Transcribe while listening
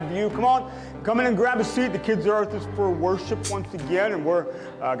of you. Come on, come in and grab a seat. The Kids Earth is for worship once again, and we're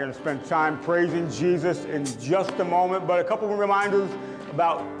going to spend time praising Jesus in just a moment. But a couple of reminders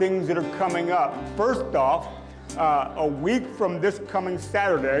about things that are coming up. First off, a week from this coming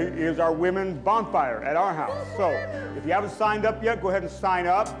Saturday is our women's bonfire at our house. So if you haven't signed up yet, go ahead and sign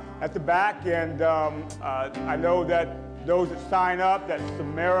up at the back. And I know that those that sign up, that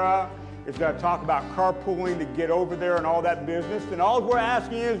Samara is going to talk about carpooling to get over there and all that business. And all we're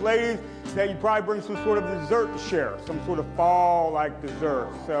asking is, ladies, that you probably bring some sort of dessert to share, some sort of fall-like dessert.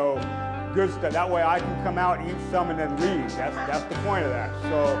 So good stuff. That way I can come out, eat some, and then leave. That's the point of that.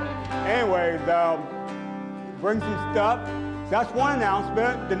 So anyways, bring some stuff. That's one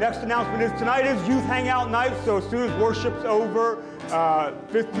announcement. The next announcement is tonight is youth hangout night. So as soon as worship's over, 5th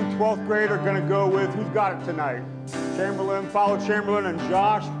through 12th grade are going to go with, who's got it tonight? Chamberlain, follow Chamberlain and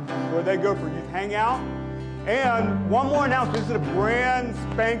Josh, where they go for youth hangout. And one more announcement. This is a brand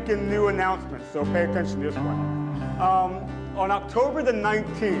spanking new announcement, so pay attention to this one. On October the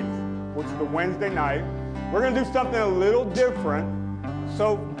 19th, which is the Wednesday night, we're going to do something a little different.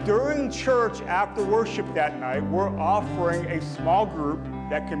 So during church after worship that night, we're offering a small group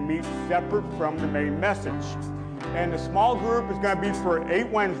that can meet separate from the main message. And the small group is going to be for 8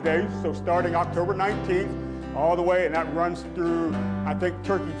 Wednesdays, so starting October 19th all the way, and that runs through, I think,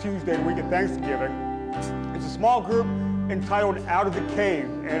 Turkey Tuesday, the week of Thanksgiving. It's a small group entitled Out of the Cave,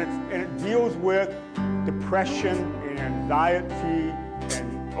 and it deals with depression and anxiety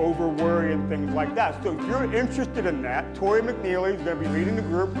and over-worry and things like that. So if you're interested in that, Tori McNeely is going to be leading the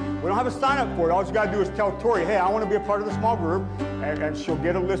group. We don't have a sign-up for it. All you got to do is tell Tori, hey, I want to be a part of the small group, and she'll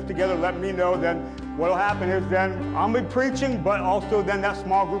get a list together, let me know. Then what'll happen is then I'll be preaching, but also then that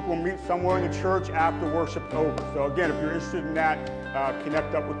small group will meet somewhere in the church after worship's over. So again, if you're interested in that,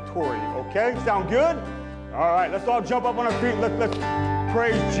 connect up with Tori, okay? Sound good? All right, let's all jump up on our feet. Let's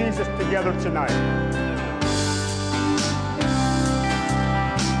praise Jesus together tonight.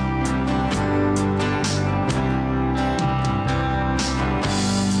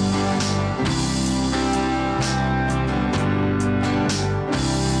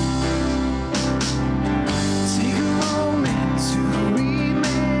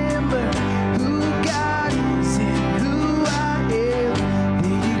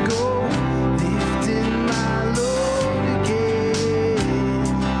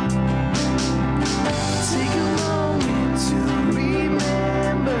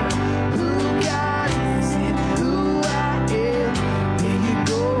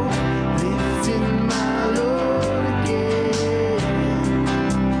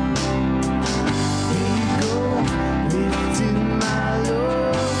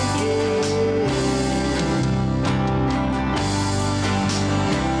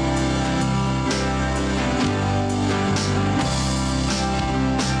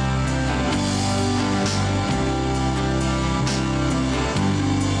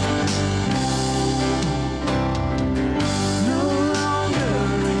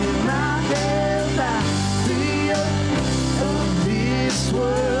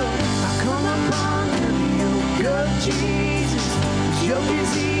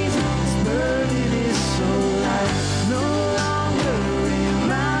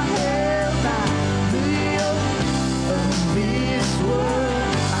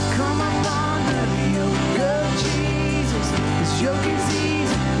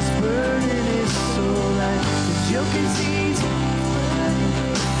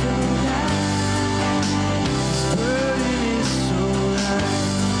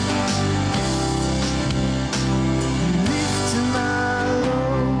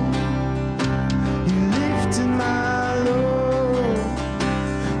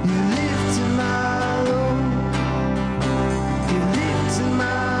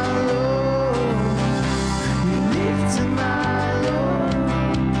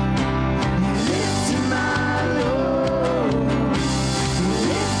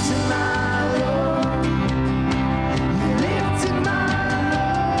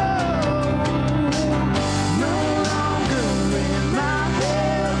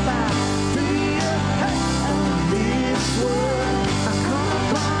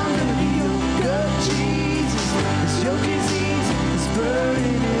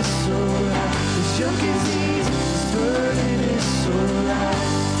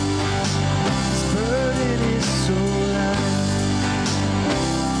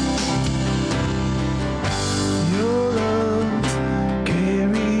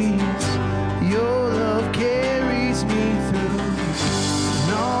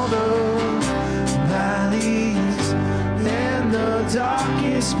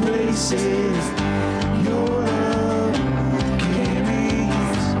 places. Your love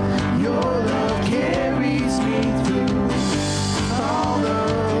carries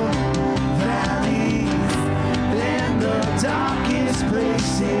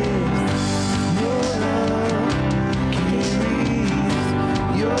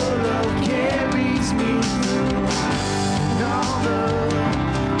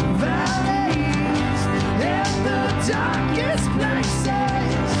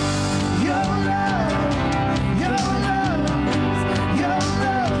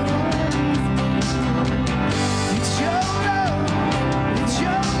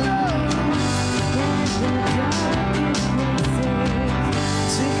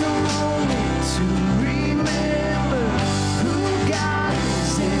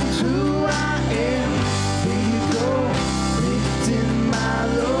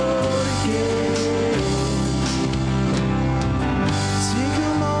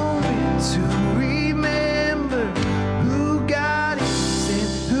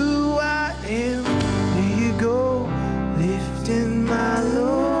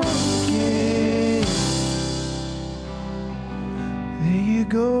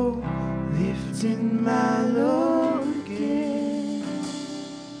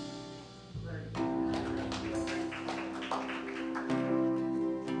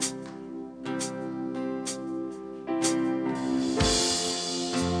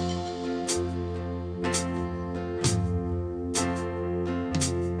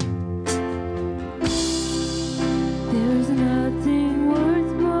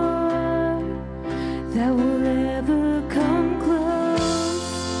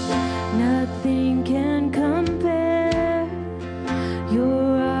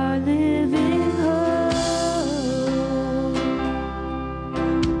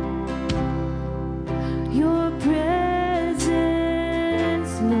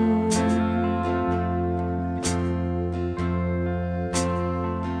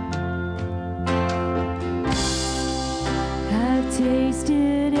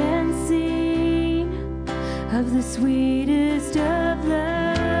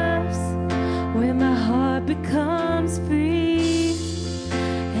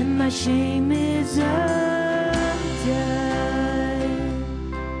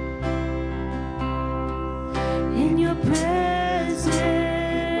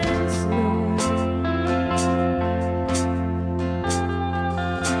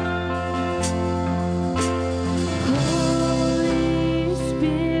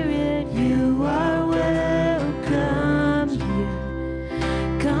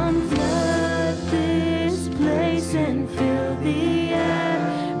and fill the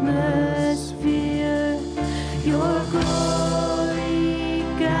atmosphere. Your glory.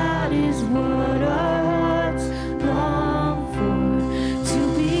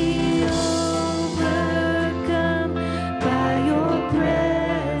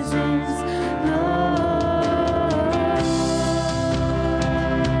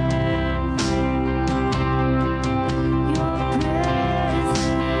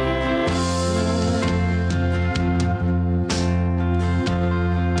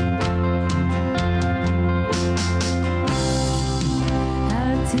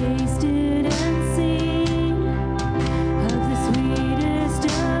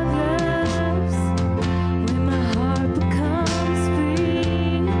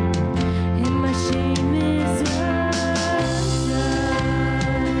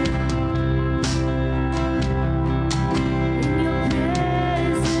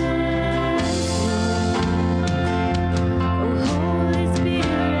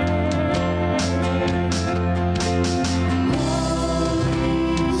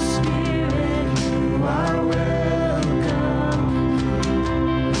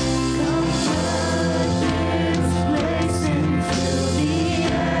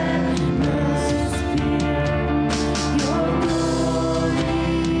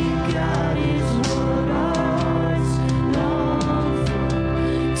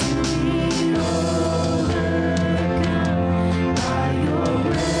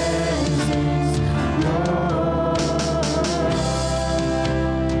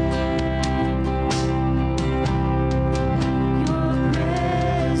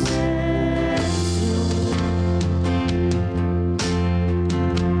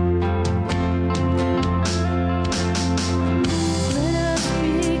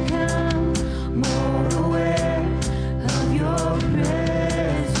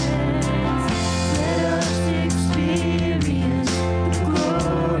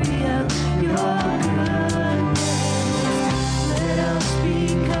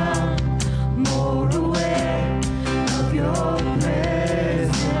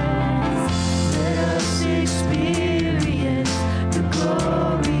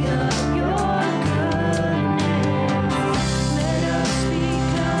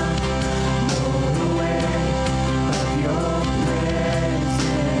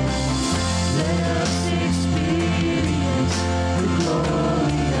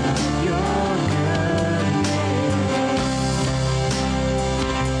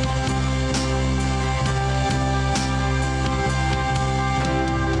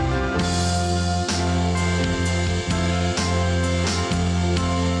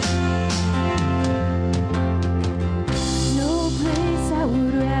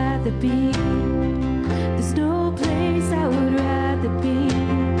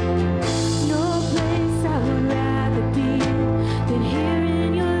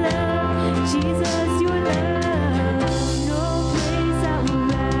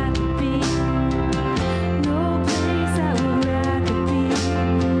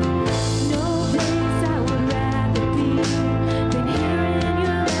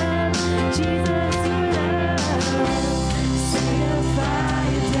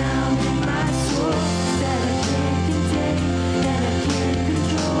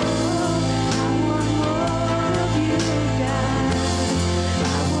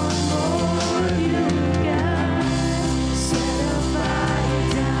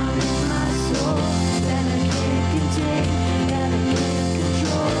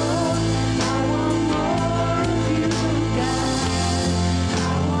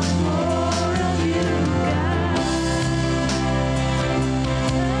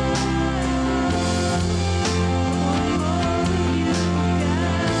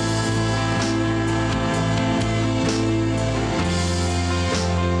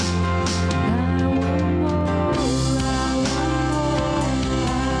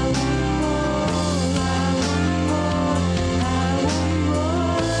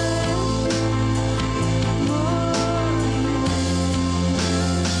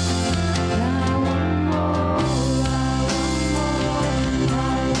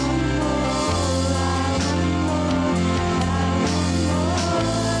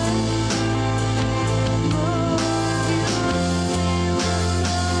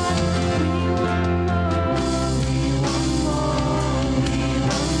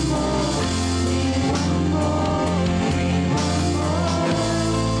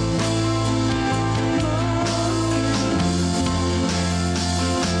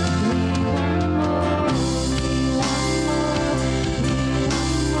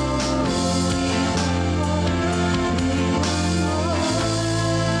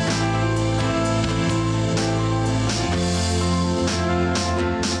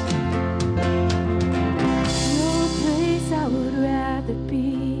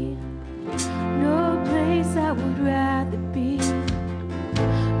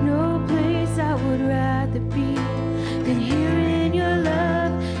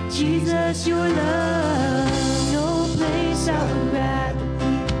 Jesus, your love. No place I would rather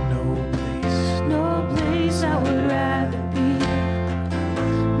be. No place I would rather be.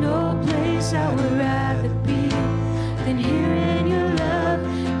 No place I would rather be than here in your love.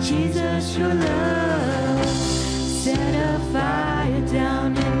 Jesus, your love. Set a fire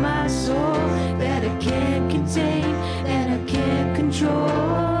down in my soul that I can't contain and I can't control.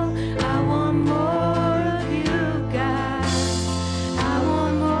 I want more of you, God. I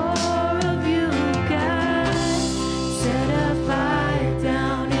want more of you, God. Set a fire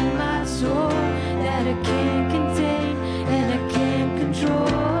down in my soul that I can't contain and I can't control.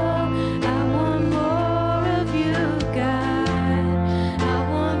 I want more of you, God. I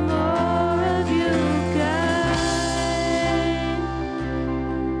want more of you, God.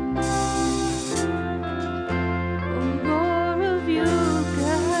 More of you,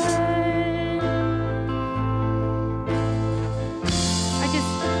 God.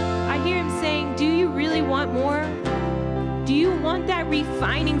 I hear him saying, do you really want more? Do you want that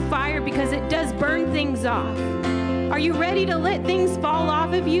refining fire? Because it does burn things off. Are you ready to let things fall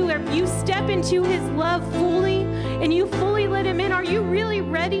off of you? If you step into his love fully and you fully let him in, are you really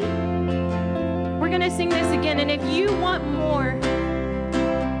ready? We're going to sing this again. And if you want more,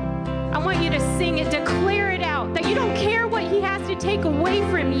 I want you to sing it, declare it out, that you don't care what he has to take away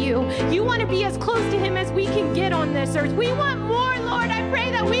from you. You want to be as close to him as we can get on this earth. We want more, Lord. I pray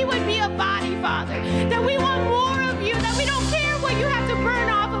that we would be a body, Father, that we want more of you, that we don't care what you have to burn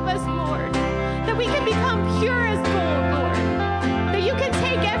off of us, Lord, that we can become pure as gold, Lord, that you can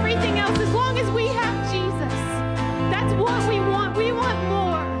take everything else as long as we have Jesus. That's what we want. We want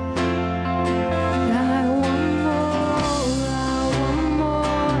more. I want more. I want more.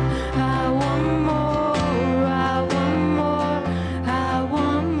 I want more. I want more. I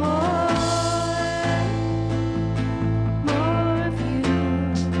want more. More of you.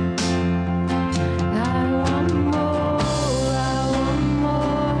 I want more. I want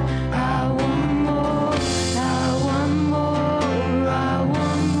more. I want more. I want more. I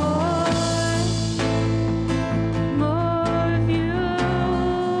want more. More of you.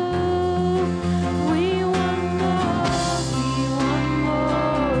 We want more. We want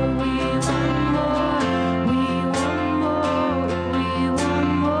more. We want more. We want more. We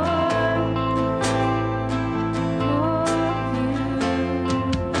want more. More of you.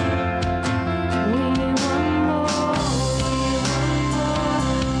 We want more. We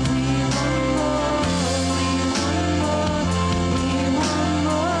want more. We want more. We want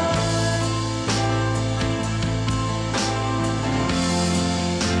more.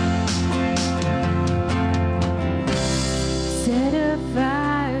 Set a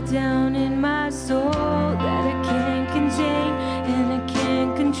fire down in my soul that I can't contain and I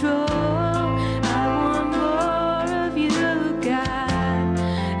can't control. I want more of you, God.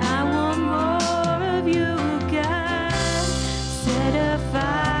 I want more of you, God. Set a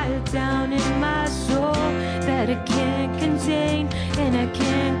fire down in my soul that I can't contain and I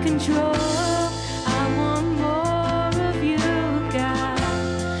can't control. I want more of you, God.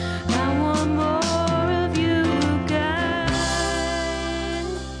 I want more of you, God.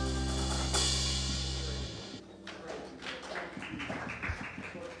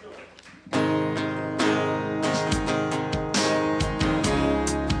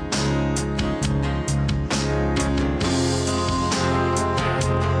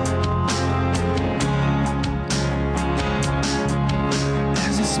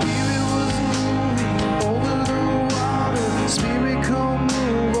 As the Spirit was moving over the water, Spirit, come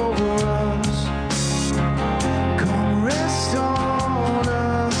move over us. Come rest on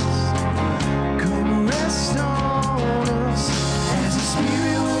us. Come rest on us. As the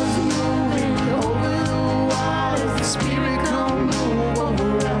Spirit was moving over the water, Spirit, come move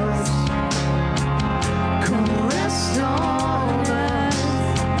over us. Come rest on us.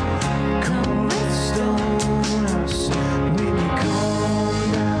 Come rest on us. When you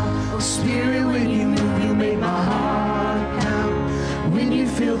come down, oh Spirit, when you move, you make my heart pound. When you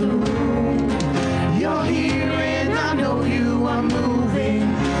fill the room, you're here and I know you are moving.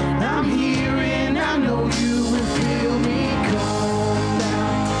 I'm here and I know you will feel me. Come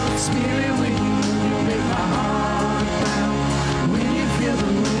down, Spirit, when you move, you make my heart pound. When you fill the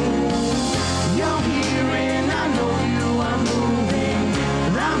room, you're here and I know you are moving.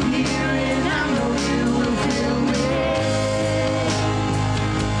 I'm here and I know you will feel me.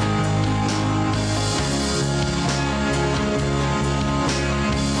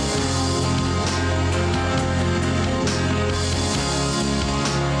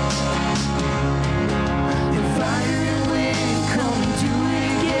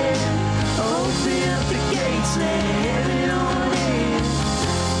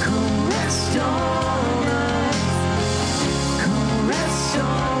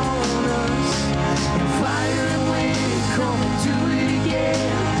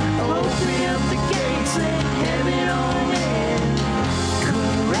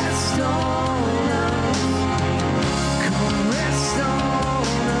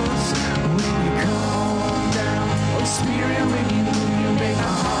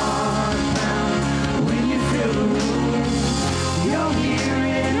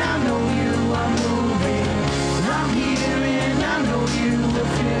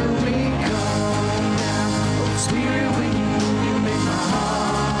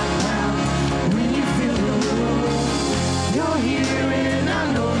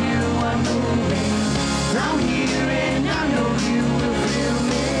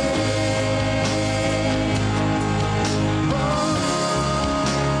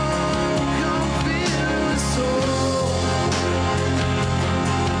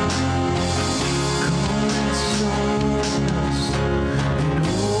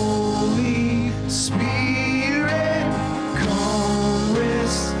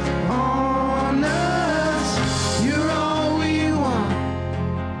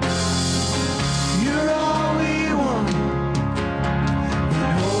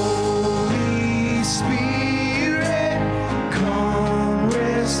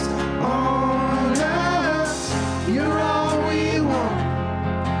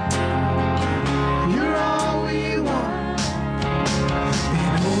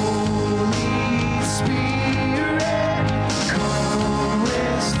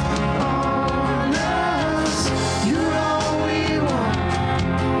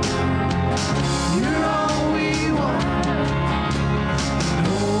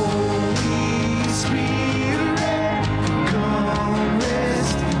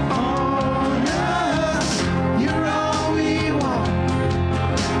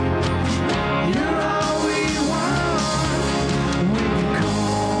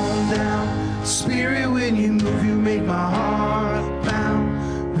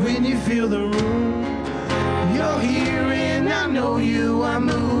 you are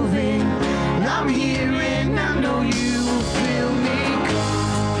moving. I'm here and I know you will feel me.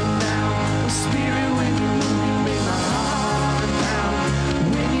 Calm down, Spirit, when you move, you make my heart pound.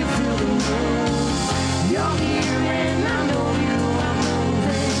 When you feel the room, you're here and I know you are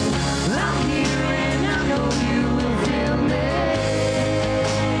moving. I'm here and I know you will feel me.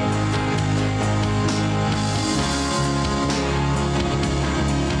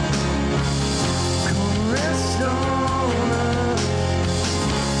 Come rest on us.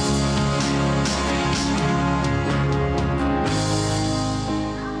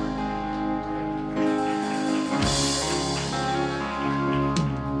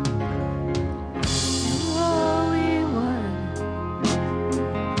 You're all we want.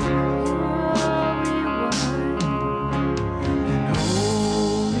 You're all we want. And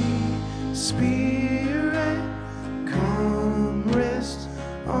Holy Spirit, come rest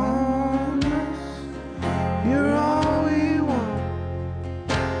on us. You're all we want.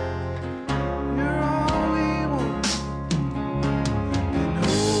 You're all we want. And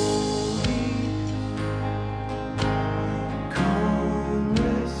Holy, come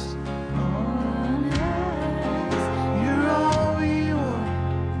rest on us. You're all we want.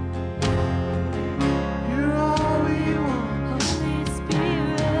 You're all we want. Holy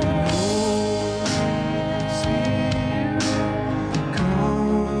Spirit. Spirit,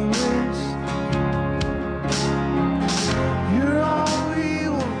 come rest. You're all we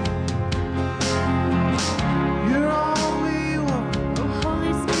want. You're all we want. Oh,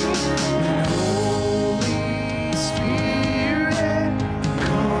 Holy Spirit. Holy Spirit,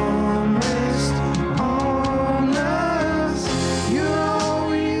 come rest on us. You're all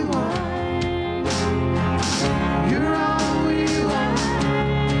we want. You're all we want.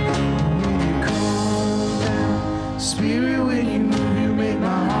 When you calm down, Spirit, when you move, you make my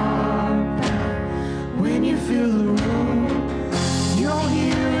heart pound. When you feel the room, you're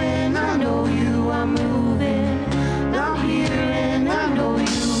here and I know you are moving. I'm here and I know you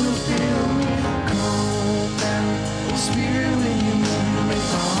will feel me. Calm down, Spirit, when you move, you make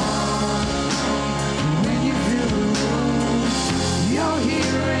my heart pound. When you feel the room, you're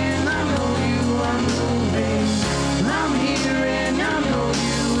here and I know you are moving. I'm here and I know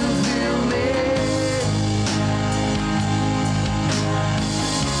you will feel me.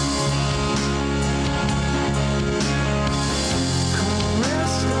 Come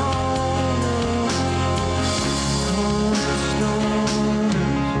rest on us. Come rest on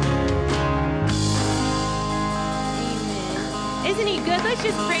us. Amen. Isn't he good? Let's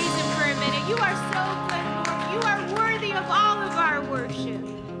just praise him for a minute. You are so good, Lord. You are worthy of all of our worship,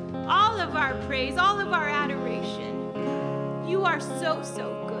 all of our praise, all of our adoration. You are so,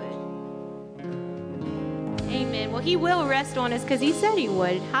 so good. Amen. Well, he will rest on us because he said he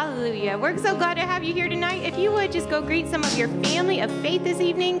would. Hallelujah. We're so glad to have you here tonight. If you would just go greet some of your family of faith this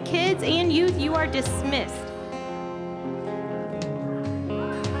evening, kids and youth, you are dismissed.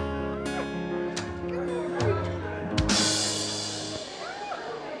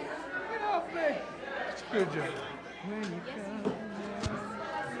 Good job. You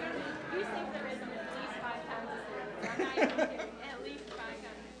sing the rhythm at least 5 times. At least 5 times.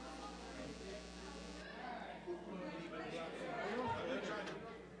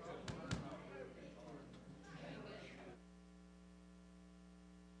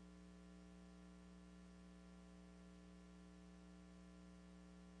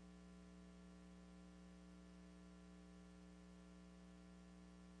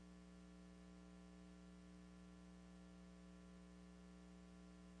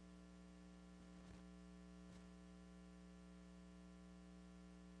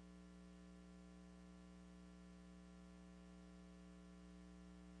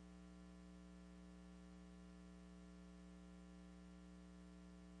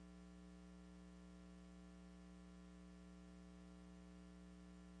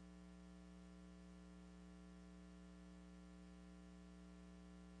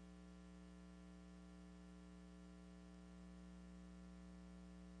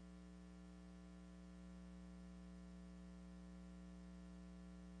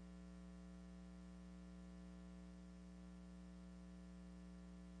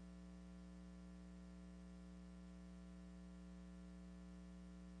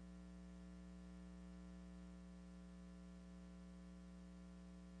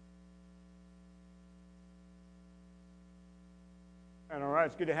 And all right,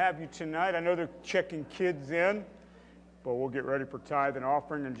 it's good to have you tonight. I know they're checking kids in, but we'll get ready for tithe and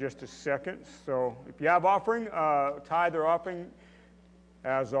offering in just a second. So if you have offering, tithe or offering,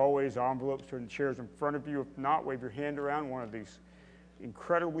 as always, envelopes are in the chairs in front of you. If not, wave your hand around. One of these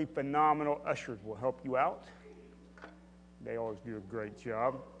incredibly phenomenal ushers will help you out. They always do a great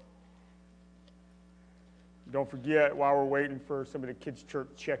job. Don't forget, while we're waiting for some of the kids' church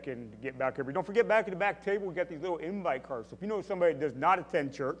check-in to get back here, don't forget back at the back table, we've got these little invite cards. So if you know somebody that does not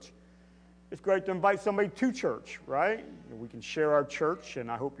attend church, it's great to invite somebody to church, right? We can share our church,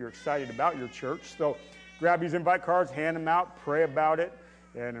 and I hope you're excited about your church. So grab these invite cards, hand them out, pray about it,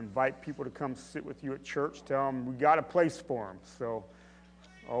 and invite people to come sit with you at church. Tell them we got a place for them. So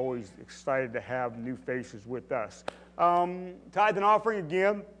always excited to have new faces with us. Tithe and offering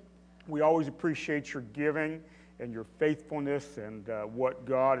again. We always appreciate your giving and your faithfulness and what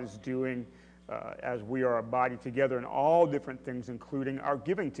God is doing as we are a body together in all different things, including our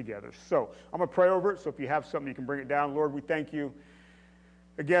giving together. So I'm going to pray over it. So if you have something, you can bring it down. Lord, we thank you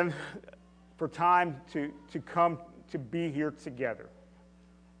again for time to come to be here together.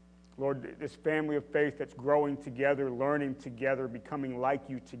 Lord, this family of faith that's growing together, learning together, becoming like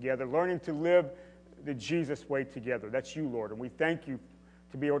you together, learning to live the Jesus way together. That's you, Lord, and we thank you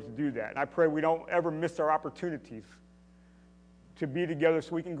to be able to do that. And I pray we don't ever miss our opportunities to be together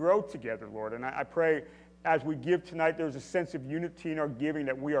so we can grow together, Lord. And I pray as we give tonight, there's a sense of unity in our giving,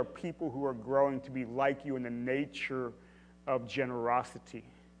 that we are people who are growing to be like you in the nature of generosity.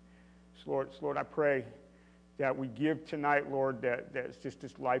 So Lord, I pray that we give tonight, Lord, that it's just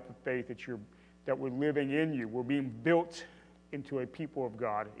this life of faith that we're living in you. We're being built into a people of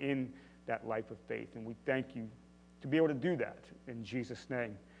God in that life of faith. And we thank you to be able to do that. In Jesus'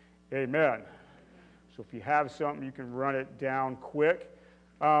 name, amen. So if you have something, you can run it down quick.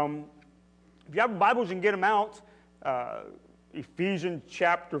 If you have Bibles, you can get them out. Ephesians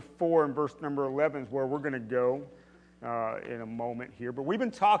chapter 4 and verse number 11 is where we're going to go in a moment here. But we've been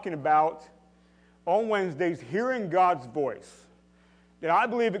talking about, on Wednesdays, hearing God's voice. That I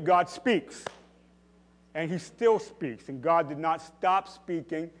believe that God speaks, and he still speaks. And God did not stop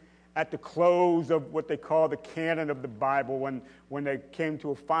speaking at the close of what they call the canon of the Bible, when they came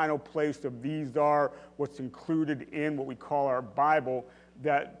to a final place of these are what's included in what we call our Bible,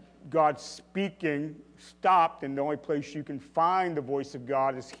 that God speaking stopped, and the only place you can find the voice of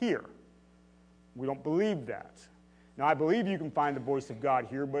God is here. We don't believe that. Now, I believe you can find the voice of God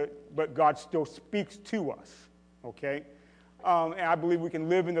here, but God still speaks to us, okay? And I believe we can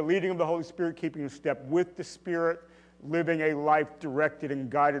live in the leading of the Holy Spirit, keeping in step with the Spirit, living a life directed and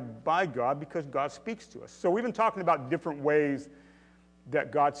guided by God because God speaks to us. So we've been talking about different ways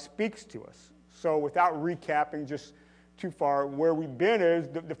that God speaks to us. So without recapping just too far, where we've been is,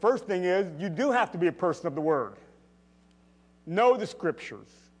 the first thing is, you do have to be a person of the Word. Know the Scriptures.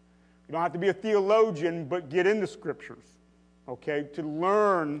 You don't have to be a theologian, but get in the Scriptures, okay, to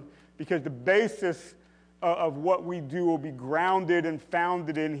learn, because the basis of what we do will be grounded and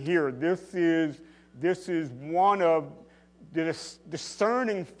founded in here. This is one of the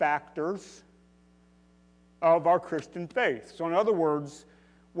discerning factors of our Christian faith. So in other words,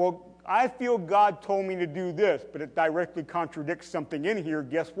 well, I feel God told me to do this, but it directly contradicts something in here.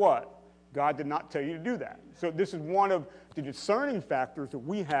 Guess what? God did not tell you to do that. So this is one of the discerning factors that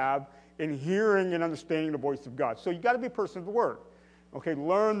we have in hearing and understanding the voice of God. So you got to be a person of the Word. Okay,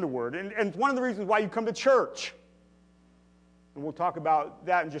 learn the Word. And it's one of the reasons why you come to church. And we'll talk about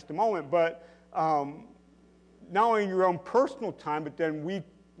that in just a moment, but not only in your own personal time, but then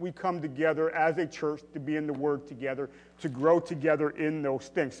we come together as a church to be in the Word together, to grow together in those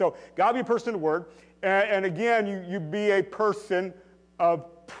things. So God be a person of the Word, and again, you be a person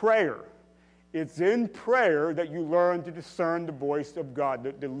of prayer. It's in prayer that you learn to discern the voice of God,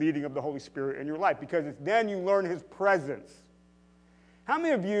 the leading of the Holy Spirit in your life, because it's then you learn His presence. How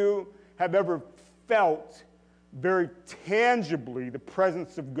many of you have ever felt very tangibly the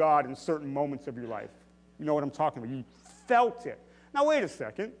presence of God in certain moments of your life? You know what I'm talking about. You felt it. Now, wait a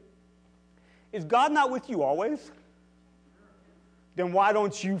second. Is God not with you always? Then why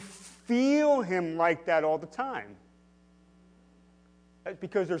don't you feel Him like that all the time? That's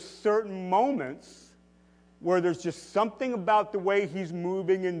because there's certain moments where there's just something about the way He's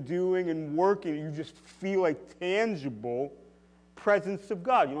moving and doing and working. You just feel a tangible presence of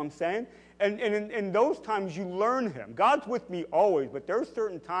God. You know what I'm saying? And in those times, you learn Him. God's with me always, but there are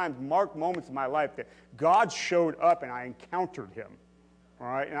certain times, marked moments in my life, that God showed up and I encountered Him. All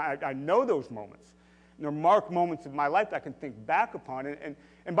right? And I know those moments. And they're marked moments in my life that I can think back upon.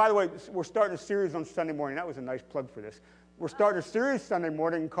 And by the way, we're starting a series on Sunday morning. That was a nice plug for this. We're starting a series Sunday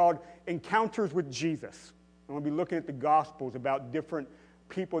morning called Encounters with Jesus. I'm going to be looking at the Gospels about different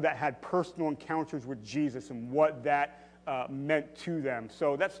people that had personal encounters with Jesus and what that meant to them.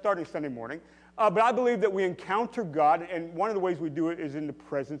 So that's starting Sunday morning. But I believe that we encounter God, and one of the ways we do it is in the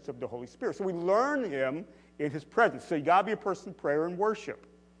presence of the Holy Spirit. So we learn Him in His presence. So you got to be a person of prayer and worship.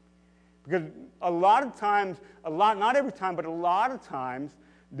 Because a lot of times, not every time, but a lot of times,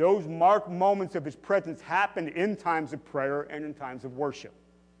 those marked moments of his presence happen in times of prayer and in times of worship.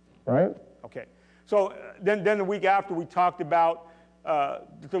 Right? Okay. So then the week after, we talked about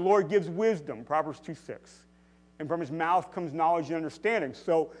that the Lord gives wisdom, Proverbs 2:6. And from his mouth comes knowledge and understanding.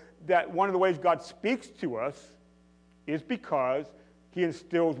 So that one of the ways God speaks to us is because he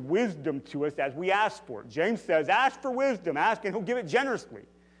instills wisdom to us as we ask for it. James says, ask for wisdom, ask and he'll give it generously.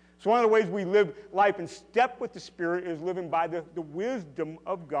 So one of the ways we live life in step with the Spirit is living by the wisdom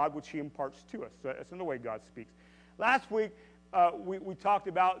of God, which he imparts to us. So that's another way God speaks. Last week, we talked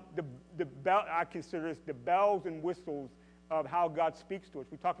about the bell. I consider this the bells and whistles of how God speaks to us.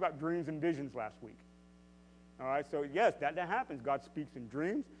 We talked about dreams and visions last week. All right, so yes, that happens. God speaks in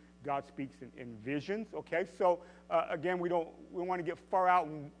dreams. God speaks in visions. Okay, so again, we want to get far out,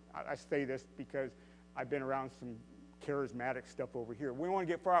 and I say this because I've been around some charismatic stuff over here. We don't want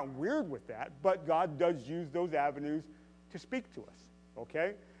to get far out and weird with that, but God does use those avenues to speak to us.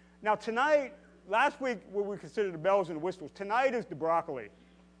 Okay, now tonight, last week we considered the bells and whistles. Tonight is the broccoli.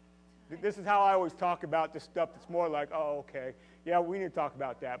 This is how I always talk about this stuff that's more like, oh, okay, yeah, we need to talk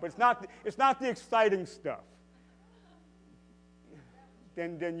about that. But it's not the exciting stuff.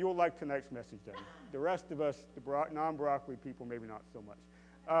 Then you'll like tonight's message then. The rest of us, the non-broccoli people, maybe not so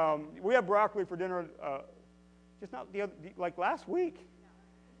much. We had broccoli for dinner just not like last week.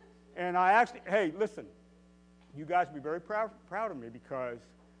 And I actually, hey, listen, you guys be very proud of me because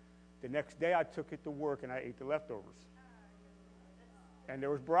the next day I took it to work and I ate the leftovers. And there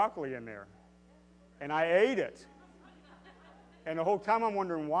was broccoli in there. And I ate it. And the whole time I'm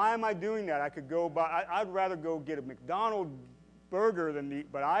wondering, why am I doing that? I could go buy, I'd rather go get a McDonald's burger than eat,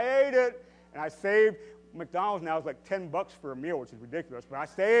 but I ate it. And I saved, McDonald's now is like $10 for a meal, which is ridiculous. But I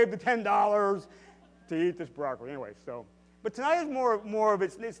saved the $10 to eat this broccoli. Anyway, so. But tonight is more of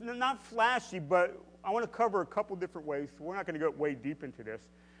it's not flashy, but I want to cover a couple different ways. So we're not going to go way deep into this,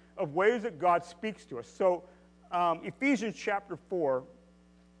 of ways that God speaks to us. So Ephesians chapter 4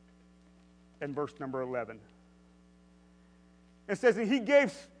 and verse number 11. It says that he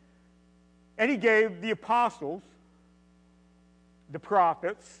gave the apostles, the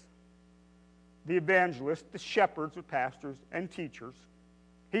prophets, the evangelists, the shepherds, the pastors, and teachers.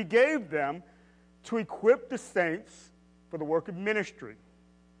 He gave them to equip the saints for the work of ministry,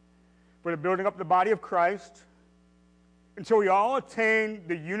 for the building up the body of Christ, until we all attain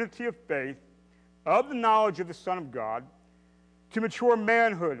the unity of faith, of the knowledge of the Son of God, to mature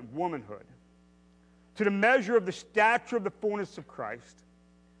manhood, womanhood, to the measure of the stature of the fullness of Christ.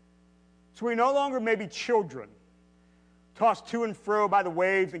 So we no longer may be children, tossed to and fro by the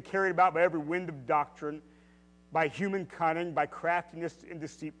waves and carried about by every wind of doctrine, by human cunning, by craftiness and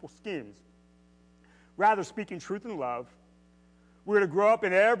deceitful schemes. Rather, speaking truth in love, we're to grow up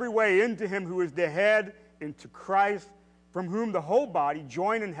in every way into him who is the head, into Christ, from whom the whole body,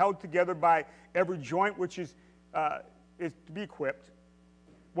 joined and held together by every joint which is to be equipped,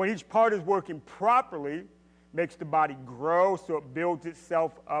 when each part is working properly, makes the body grow so it builds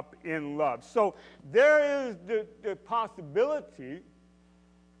itself up in love. So there is the possibility,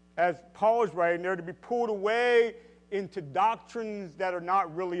 as Paul is writing there, to be pulled away into doctrines that are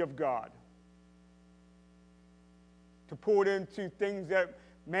not really of God. To pull it into things that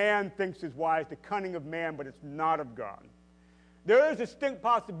man thinks is wise, the cunning of man, but it's not of God. There is a distinct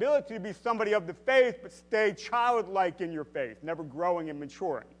possibility to be somebody of the faith, but stay childlike in your faith, never growing and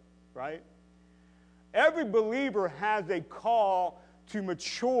maturing, right? Every believer has a call to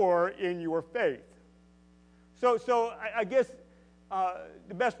mature in your faith. So I guess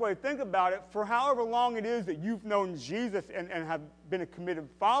the best way to think about it, for however long it is that you've known Jesus and have been a committed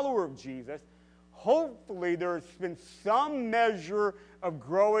follower of Jesus, hopefully there's been some measure of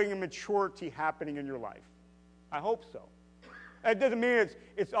growing and maturity happening in your life. I hope so. It doesn't mean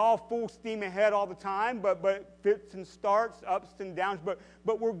it's all full steam ahead all the time, but fits and starts, ups and downs.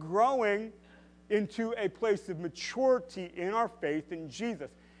 But we're growing into a place of maturity in our faith in Jesus.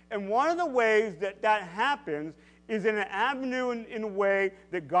 And one of the ways that happens is in an avenue, in a way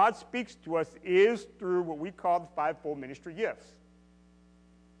that God speaks to us, is through what we call the fivefold ministry gifts.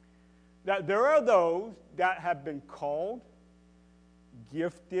 That there are those that have been called,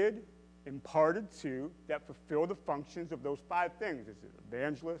 gifted, imparted to, that fulfill the functions of those five things. It's an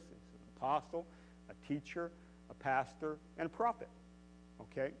evangelist, it's an apostle, a teacher, a pastor, and a prophet.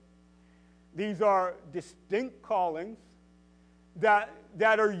 Okay? These are distinct callings that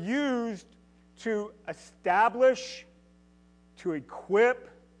are used to establish, to equip,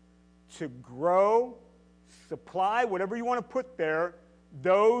 to grow, supply, whatever you want to put there,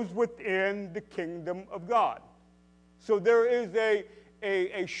 those within the kingdom of God. So there is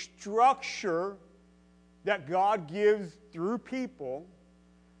a structure that God gives through people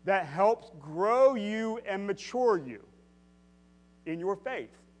that helps grow you and mature you in your faith.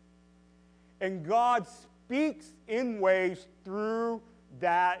 And God speaks in ways through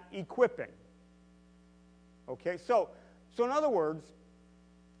that equipping. Okay, so in other words,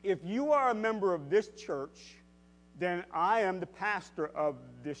 if you are a member of this church, then I am the pastor of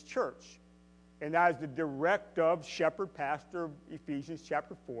this church. And that is the direct of shepherd pastor of Ephesians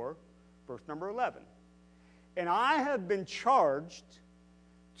chapter 4, verse number 11. And I have been charged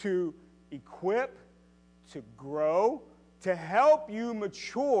to equip, to grow, to help you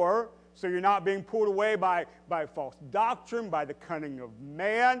mature so you're not being pulled away by false doctrine, by the cunning of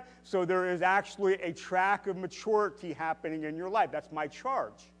man. So there is actually a track of maturity happening in your life. That's my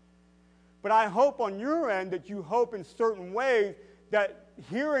charge. But I hope on your end that you hope in certain ways that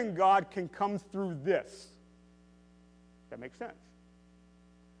hearing God can come through this. That makes sense.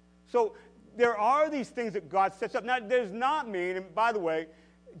 So there are these things that God sets up. Now, it does not mean, and by the way,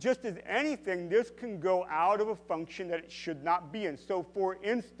 just as anything, this can go out of a function that it should not be in. So, for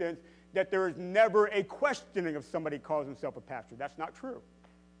instance, that there is never a questioning of somebody calls himself a pastor. That's not true.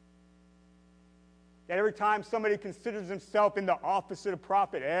 That every time somebody considers himself in the office of the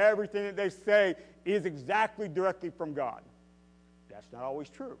prophet, everything that they say is exactly directly from God. That's not always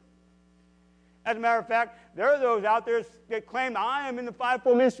true. As a matter of fact, there are those out there that claim, I am in the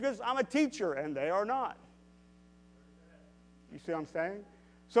fivefold ministry because I'm a teacher, and they are not. You see what I'm saying?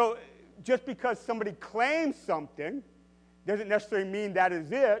 So just because somebody claims something doesn't necessarily mean that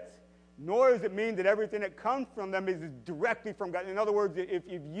is it, nor does it mean that everything that comes from them is directly from God. In other words, if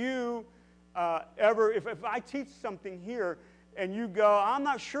you if I teach something here and you go, I'm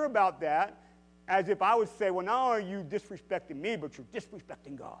not sure about that, as if I would say, well, not only are you disrespecting me, but you're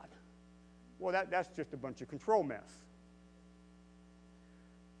disrespecting God. Well, that's just a bunch of control mess.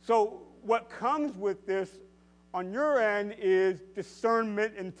 So what comes with this on your end is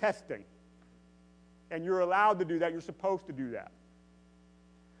discernment and testing. And you're allowed to do that. You're supposed to do that.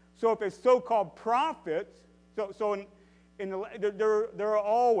 So if a so-called prophet, there are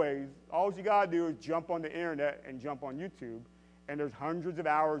always, all you got to do is jump on the internet and jump on YouTube, and there's hundreds of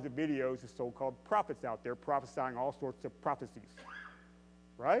hours of videos of so-called prophets out there prophesying all sorts of prophecies.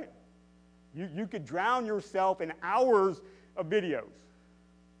 Right? You could drown yourself in hours of videos.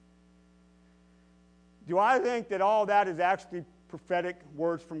 Do I think that all that is actually prophetic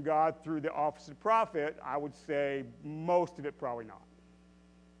words from God through the office of the prophet? I would say most of it probably not.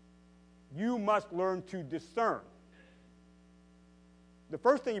 You must learn to discern. The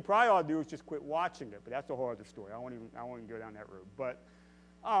first thing you probably ought to do is just quit watching it, but that's a whole other story. I won't even go down that road. But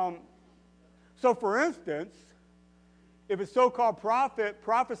so, for instance, if a so-called prophet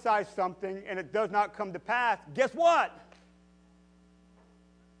prophesies something and it does not come to pass, guess what?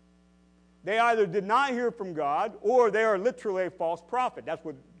 They either did not hear from God, or they are literally a false prophet. That's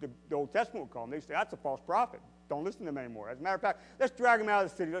what the Old Testament would call them. They say, that's a false prophet. Don't listen to them anymore. As a matter of fact, let's drag them out of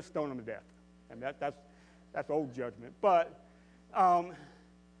the city. Let's stone them to death. And that's old judgment. But,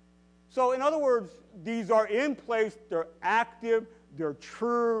 so in other words, these are in place. They're active. They're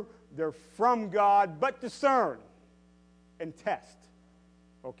true. They're from God. But discern and test.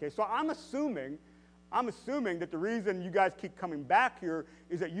 Okay, so I'm assuming that the reason you guys keep coming back here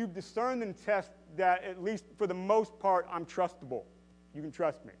is that you've discerned and tested that, at least for the most part, I'm trustable. You can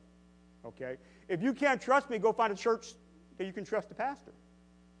trust me. Okay? If you can't trust me, go find a church that you can trust the pastor.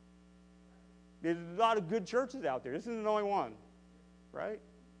 There's a lot of good churches out there. This isn't the only one. Right?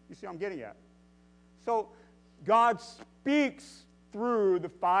 You see what I'm getting at? So God speaks through the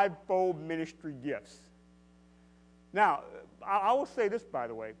fivefold ministry gifts. Now, I will say this, by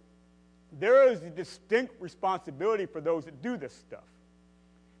the way. There is a distinct responsibility for those that do this stuff,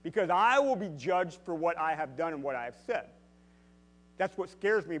 because I will be judged for what I have done and what I have said. That's what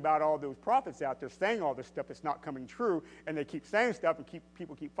scares me about all those prophets out there saying all this stuff that's not coming true, and they keep saying stuff, and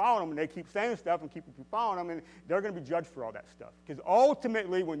people keep following them, and they keep saying stuff, and people keep following them, and they're going to be judged for all that stuff. Because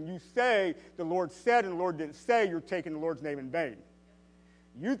ultimately, when you say the Lord said and the Lord didn't say, you're taking the Lord's name in vain.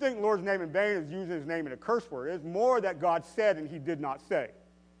 You think the Lord's name in vain is using his name in a curse word. It's more that God said and he did not say.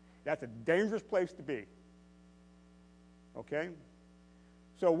 That's a dangerous place to be. Okay?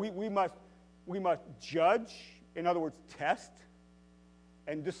 So we must judge, in other words, test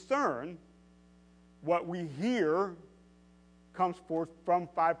and discern what we hear comes forth from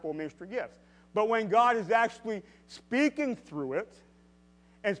fivefold ministry gifts. But when God is actually speaking through it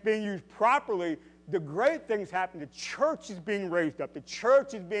and it's being used properly, the great things happen. The church is being raised up. The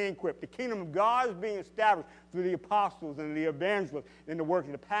church is being equipped. The kingdom of God is being established through the apostles and the evangelists and the work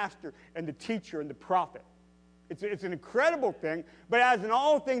of the pastor and the teacher and the prophet. It's an incredible thing, but as in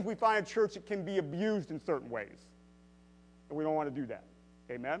all things we find in church, it can be abused in certain ways. And we don't want to do that.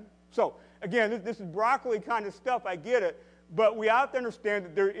 Amen? So, again, this is broccoli kind of stuff, I get it, but we have to understand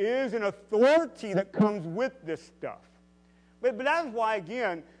that there is an authority that comes with this stuff. But that is why,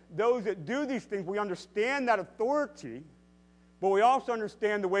 again, those that do these things, we understand that authority, but we also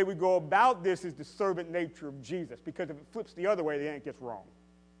understand the way we go about this is the servant nature of Jesus, because if it flips the other way, then it gets wrong.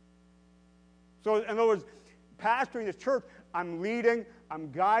 So, in other words, pastoring this church, I'm leading,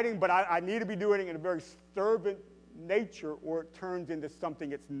 I'm guiding, but I need to be doing it in a very servant nature, or it turns into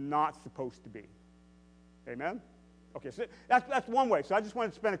something it's not supposed to be. Amen? Okay, so that's one way. So I just wanted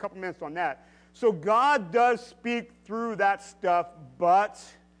to spend a couple minutes on that. So God does speak through that stuff, but,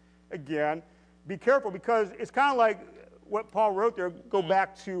 again, be careful, because it's kind of like what Paul wrote there. Go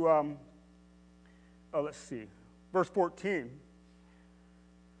back to, let's see, verse 14.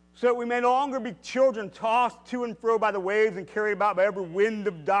 So that we may no longer be children tossed to and fro by the waves and carried about by every wind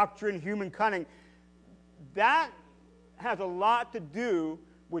of doctrine, human cunning. That has a lot to do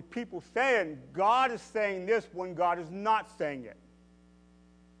with people saying God is saying this when God is not saying it.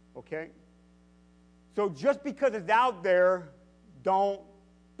 Okay? So just because it's out there, don't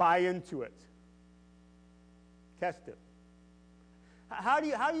buy into it. Test it. How do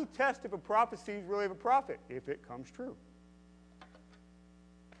you test if a prophecy is really of a prophet? If it comes true.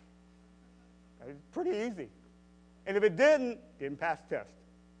 It's pretty easy. And if it didn't pass the test.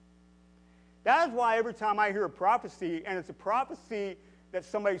 That is why every time I hear a prophecy, and it's a prophecy that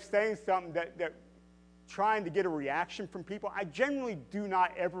somebody's saying something that trying to get a reaction from people, I generally do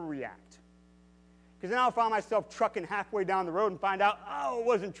not ever react. Because then I'll find myself trucking halfway down the road and find out, oh, it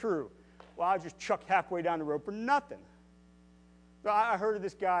wasn't true. Well, I just trucked halfway down the road for nothing. So I heard of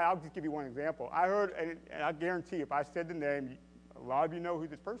this guy. I'll just give you one example. I heard, and I guarantee if I said the name, a lot of you know who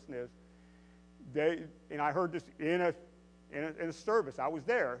this person is. And I heard this in a service. I was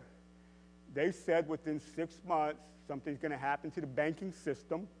there. They said within 6 months something's going to happen to the banking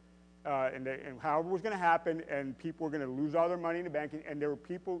system, and however it was going to happen, and people were going to lose all their money in the banking, and there were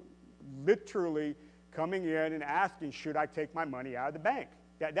people literally coming in and asking, should I take my money out of the bank?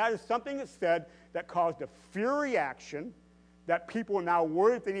 That is something that's said that caused a fear reaction, that people are now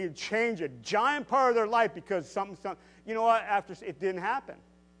worried if they need to change a giant part of their life because something, you know what, after it didn't happen.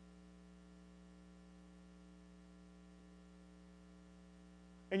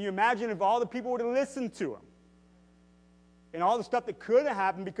 And you imagine if all the people would have listened to him. And all the stuff that could have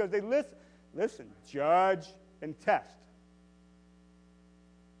happened because they listen, judge and test.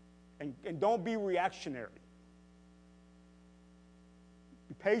 And don't be reactionary.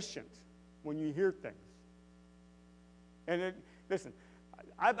 Be patient when you hear things. And listen,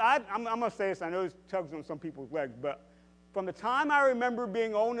 I'm going to say this. I know this tugs on some people's legs, but from the time I remember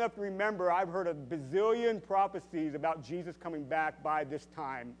being old enough to remember, I've heard a bazillion prophecies about Jesus coming back by this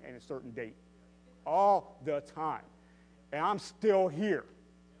time and a certain date. All the time. And I'm still here.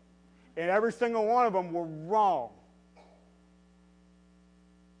 And every single one of them were wrong.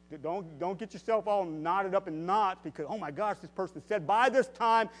 Don't get yourself all knotted up in knots because, oh my gosh, this person said by this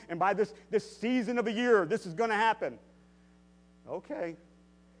time and by this season of the year, this is going to happen. Okay.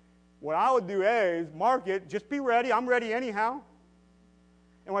 What I would do is mark it, just be ready. I'm ready anyhow.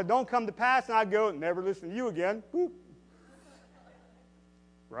 And when it don't come to pass, and I go, never listen to you again. Boop.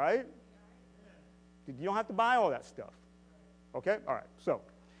 Right? You don't have to buy all that stuff. Okay? All right. So, I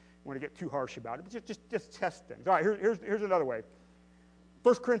want to get too harsh about it, but just test things. All right, here's another way.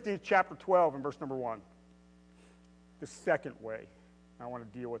 1 Corinthians chapter 12 and verse number 1. The second way I want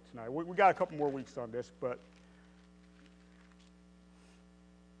to deal with tonight. We got a couple more weeks on this, but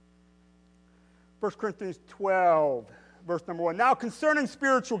 1 Corinthians 12, verse number 1. Now concerning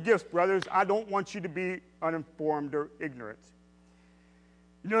spiritual gifts, brothers, I don't want you to be uninformed or ignorant.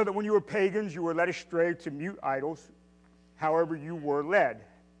 You know that when you were pagans, you were led astray to mute idols, however you were led.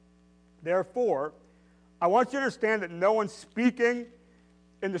 Therefore, I want you to understand that no one speaking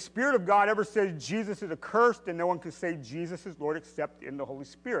in the Spirit of God ever says Jesus is accursed, and no one can say Jesus is Lord except in the Holy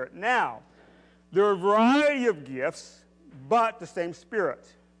Spirit. Now, there are a variety of gifts, but the same Spirit.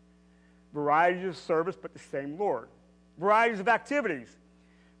 Varieties of service, but the same Lord. Varieties of activities,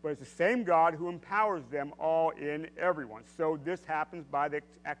 but it's the same God who empowers them all in everyone. So this happens by the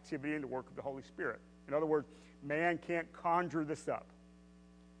activity and the work of the Holy Spirit. In other words, man can't conjure this up.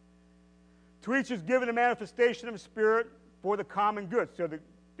 To each is given a manifestation of the Spirit for the common good. So the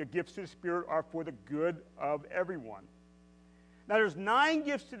gifts to the Spirit are for the good of everyone. Now there's 9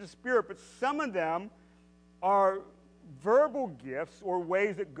 gifts to the Spirit, but some of them are verbal gifts or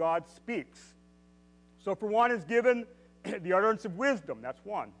ways that God speaks. So for one is given the utterance of wisdom. That's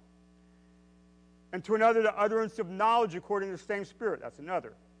one. And to another, the utterance of knowledge according to the same Spirit. That's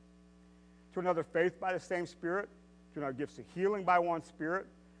another. To another, faith by the same Spirit. To another, gifts of healing by one Spirit.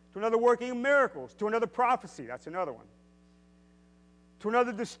 To another, working of miracles. To another, prophecy. That's another one. To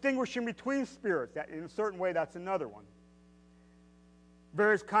another, distinguishing between spirits. That, in a certain way, that's another one.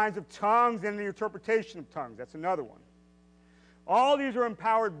 Various kinds of tongues and the interpretation of tongues. That's another one. All these are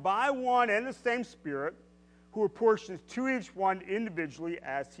empowered by one and the same Spirit, who apportions to each one individually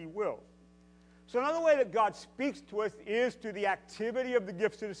as he wills. So another way that God speaks to us is through the activity of the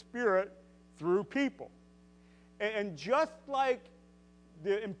gifts of the Spirit through people. And just like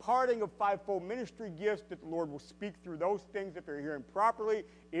the imparting of fivefold ministry gifts, that the Lord will speak through those things if they're hearing properly,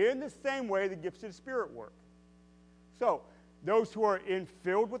 in the same way the gifts of the Spirit work. So, those who are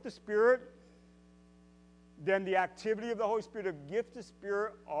filled with the Spirit, then the activity of the Holy Spirit, of gifts of the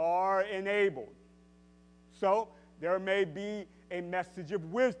Spirit, are enabled. So, there may be a message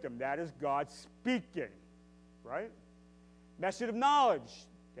of wisdom. That is God speaking, right? Message of knowledge.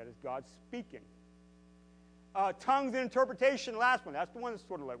 That is God speaking. Tongues and interpretation, last one. That's the one that's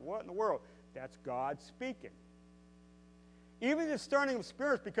sort of like, what in the world? That's God speaking. Even discerning of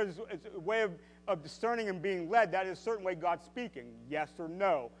spirits, because it's a way of discerning and being led, that is a certain way God speaking. Yes or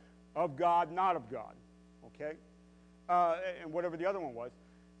no. Of God, not of God. Okay? And whatever the other one was.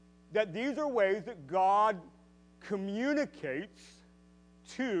 That these are ways that God communicates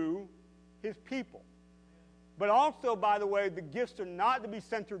to his people. But also, by the way, the gifts are not to be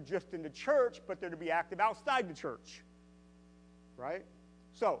centered just in the church, but they're to be active outside the church. Right?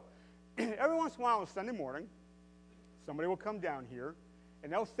 So, every once in a while on Sunday morning, somebody will come down here,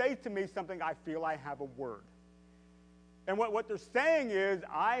 and they'll say to me something, I feel I have a word. And what they're saying is,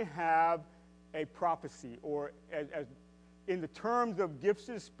 I have a prophecy, or as in the terms of gifts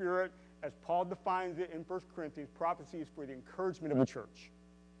of the Spirit, as Paul defines it in 1 Corinthians, prophecy is for the encouragement of the church.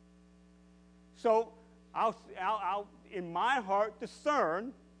 So, I'll in my heart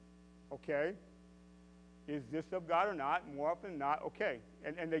discern, okay, is this of God or not? More often than not, okay.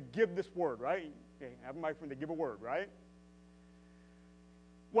 And they give this word, right? They have a microphone, they give a word, right?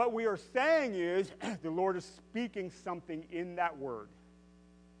 What we are saying is the Lord is speaking something in that word.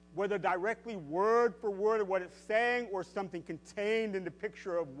 Whether directly word for word of what it's saying or something contained in the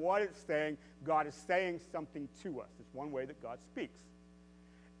picture of what it's saying, God is saying something to us. It's one way that God speaks.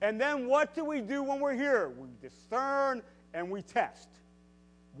 And then what do we do when we're here? We discern and we test.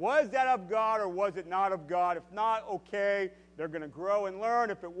 Was that of God or was it not of God? If not, okay, they're going to grow and learn.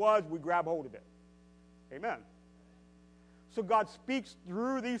 If it was, we grab hold of it. Amen. So God speaks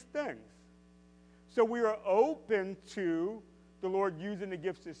through these things. So we are open to the Lord using the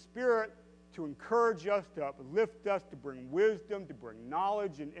gifts of the Spirit to encourage us, to uplift us, to bring wisdom, to bring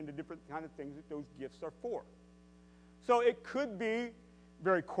knowledge, and the different kind of things that those gifts are for. So it could be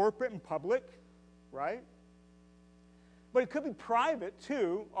very corporate and public, right? But it could be private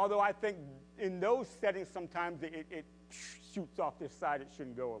too, although I think in those settings sometimes it shoots off this side. It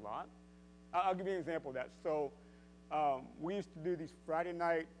shouldn't go a lot. I'll give you an example of that. So we used to do these Friday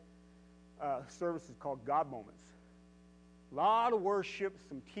night services called God Moments. A lot of worship,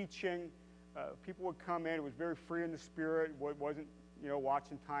 some teaching. People would come in. It was very free in the spirit. It wasn't,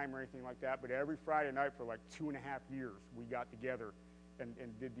 watching time or anything like that. But every Friday night for like 2.5 years, we got together and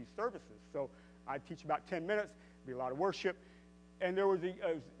did these services. So I'd teach about 10 minutes. Be a lot of worship. And there was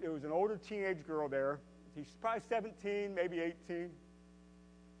an older teenage girl there. She's probably 17, maybe 18.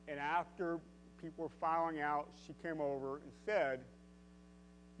 And after people were filing out, she came over and said,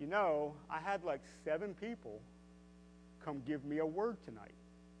 I had like 7 people come give me a word tonight.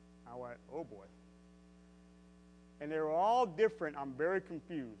 I went, oh boy. And they were all different. I'm very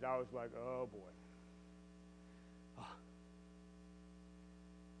confused. I was like, oh boy.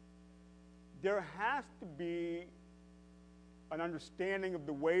 There has to be an understanding of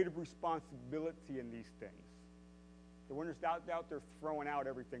the weight of responsibility in these things. That we're just out there throwing out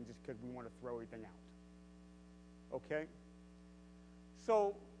everything just because we want to throw everything out. Okay?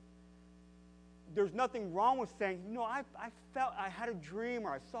 So, there's nothing wrong with saying, I felt I had a dream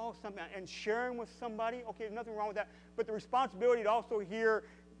or I saw something, and sharing with somebody. Okay, there's nothing wrong with that. But the responsibility to also hear,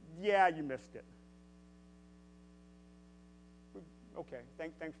 yeah, you missed it. Okay,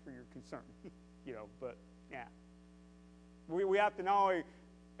 thanks for your concern. But yeah. We have to not only,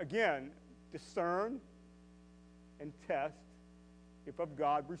 again, discern and test, if of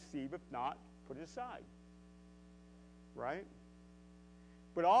God, receive, if not, put it aside. Right?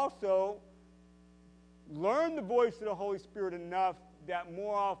 But also, learn the voice of the Holy Spirit enough that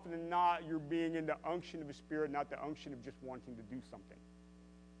more often than not, you're being in the unction of the Spirit, not the unction of just wanting to do something.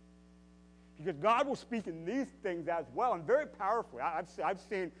 Because God will speak in these things as well, and very powerfully. I've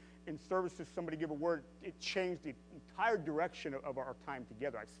seen in services, somebody give a word, it changed the entire direction of our time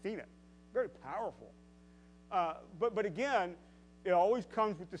together. I've seen it. Very powerful. But again, it always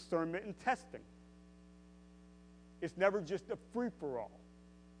comes with discernment and testing. It's never just a free-for-all,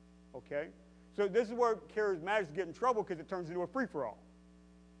 okay? So this is where charismatics get in trouble because it turns into a free-for-all.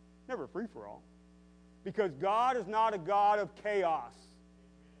 Never a free-for-all. Because God is not a God of chaos.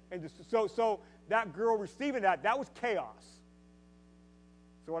 And so that girl receiving that was chaos.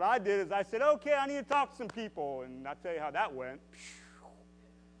 So what I did is I said, okay, I need to talk to some people. And I'll tell you how that went.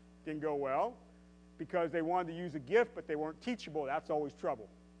 Didn't go well because they wanted to use a gift, but they weren't teachable. That's always trouble.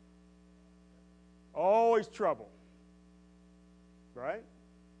 Always trouble. Right?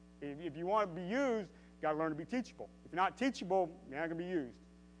 If you want to be used, you got to learn to be teachable. If you're not teachable, you're not going to be used.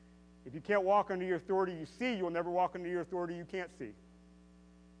 If you can't walk under your authority you see, you'll never walk under your authority you can't see.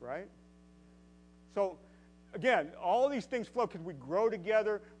 Right? So, again, all these things flow because we grow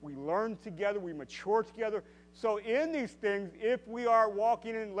together, we learn together, we mature together. So in these things, if we are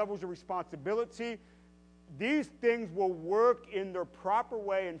walking in levels of responsibility, these things will work in their proper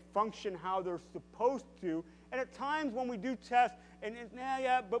way and function how they're supposed to. And at times when we do tests,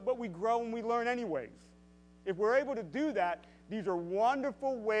 but we grow and we learn anyways. If we're able to do that, these are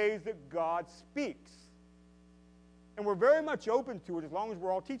wonderful ways that God speaks. And we're very much open to it as long as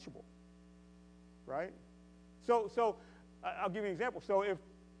we're all teachable. Right? So I'll give you an example. So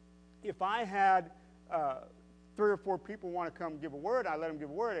if I had 3 or 4 people want to come give a word, I let them give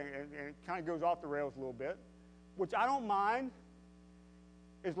a word, and it kind of goes off the rails a little bit, which I don't mind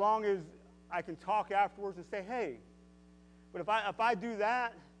as long as I can talk afterwards and say, hey, but if I do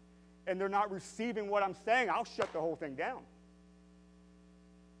that and they're not receiving what I'm saying, I'll shut the whole thing down.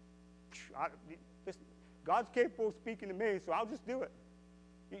 God's capable of speaking to me, so I'll just do it.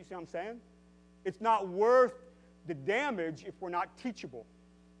 You see what I'm saying? It's not worth the damage if we're not teachable.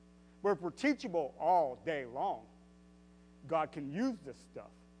 But if we're teachable all day long, God can use this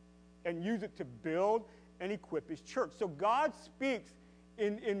stuff and use it to build and equip his church. So God speaks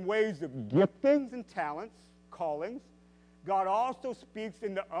in ways of giftings and talents, callings. God also speaks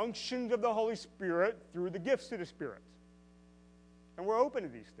in the unctions of the Holy Spirit through the gifts of the Spirit. And we're open to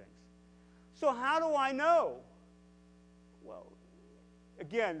these things. So how do I know? Well,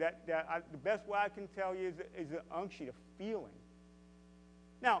 again, the best way I can tell you is an unction, a feeling.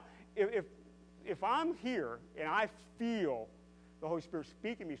 Now, if I'm here and I feel the Holy Spirit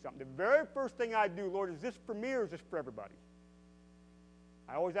speaking to me something, the very first thing I do, Lord, is this for me or is this for everybody?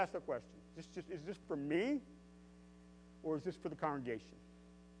 I always ask that question. Is this for me or is this for the congregation?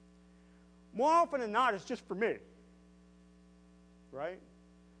 More often than not, it's just for me. Right?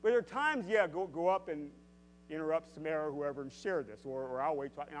 But there are times, go up and interrupt Samara or whoever and share this, or I'll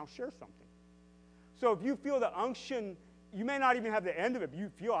wait and I'll share something. So if you feel the unction, you may not even have the end of it, but you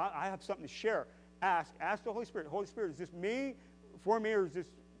feel I have something to share. Ask the Holy Spirit. Holy Spirit, is this for me, or is this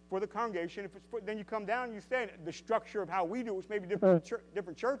for the congregation? If it's then you come down and you say the structure of how we do, which may be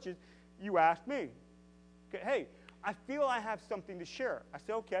different churches. You ask me, okay, hey, I feel I have something to share. I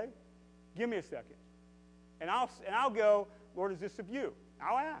say, okay, give me a second, and I'll go, Lord, is this of you?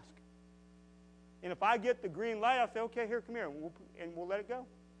 I'll ask. And if I get the green light, I'll say, okay, here, come here, and we'll let it go.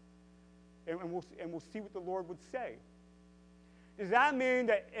 And we'll see what the Lord would say. Does that mean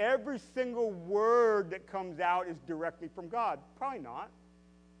that every single word that comes out is directly from God? Probably not.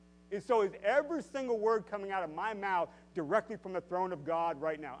 And so is every single word coming out of my mouth directly from the throne of God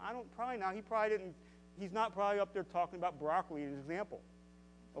right now? Probably not. He's not probably up there talking about broccoli as an example.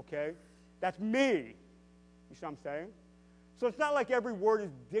 Okay? That's me. You see what I'm saying? So it's not like every word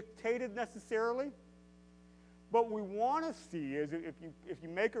is dictated necessarily. But what we want to see is if you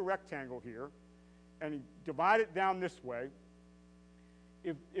make a rectangle here and you divide it down this way,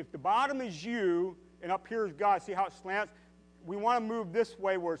 if the bottom is you and up here is God, see how it slants? We want to move this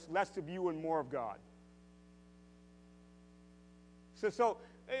way where it's less of you and more of God. So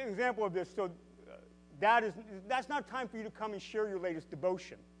an example of this, that's not time for you to come and share your latest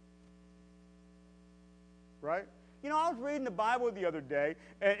devotion. Right? You know, I was reading the Bible the other day,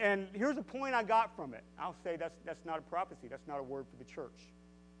 and here's a point I got from it. I'll say that's not a prophecy. That's not a word for the church.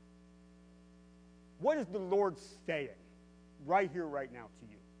 What is the Lord saying right here, right now to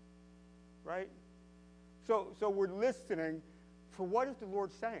you? Right? So we're listening for what is the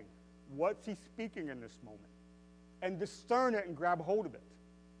Lord saying? What's he speaking in this moment? And discern it and grab hold of it.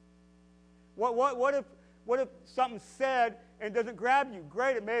 What if something's said and it doesn't grab you?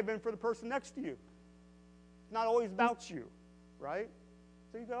 Great, it may have been for the person next to you. It's not always about you, right?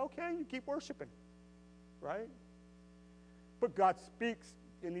 So you go, okay, you keep worshiping, right? But God speaks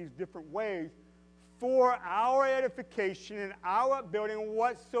in these different ways for our edification and our upbuilding. And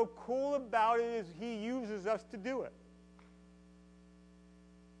what's so cool about it is he uses us to do it.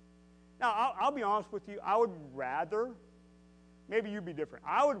 Now, I'll be honest with you. I would rather, maybe you'd be different.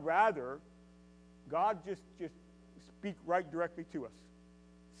 I would rather God just speak right directly to us.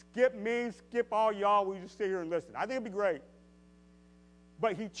 Skip me, skip all y'all. We just sit here and listen. I think it'd be great.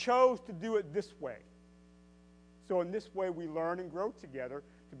 But he chose to do it this way. So in this way, we learn and grow together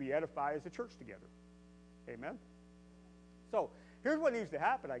to be edified as a church together. Amen? So here's what needs to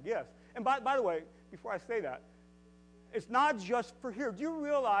happen, I guess. And by the way, before I say that, it's not just for here. Do you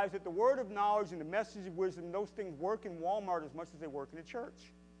realize that the word of knowledge and the message of wisdom, those things work in Walmart as much as they work in a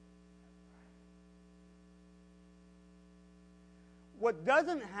church? What often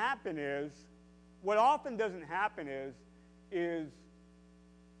doesn't happen is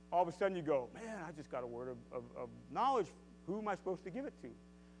all of a sudden you go, man, I just got a word of knowledge. Who am I supposed to give it to?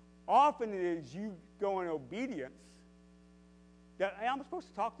 Often it is you go in obedience that, hey, I'm supposed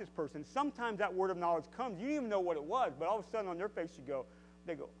to talk to this person. Sometimes that word of knowledge comes. You didn't even know what it was, but all of a sudden on their face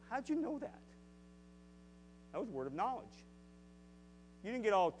they go, how'd you know that? That was a word of knowledge. You didn't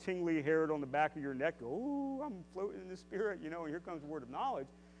get all tingly haired on the back of your neck, go, oh, I'm floating in the Spirit, and here comes the word of knowledge.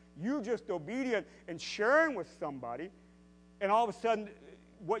 You're just obedient and sharing with somebody, and all of a sudden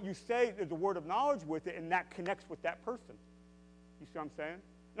what you say is a word of knowledge with it, and that connects with that person. You see what I'm saying?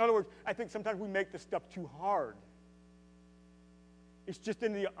 In other words, I think sometimes we make this stuff too hard. It's just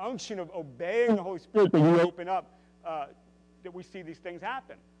in the unction of obeying the Holy Spirit that you open up that we see these things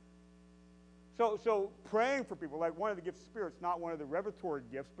happen. So praying for people, like one of the gifts of the Spirit, it's not one of the revelatory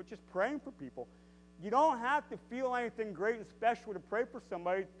gifts, but just praying for people. You don't have to feel anything great and special to pray for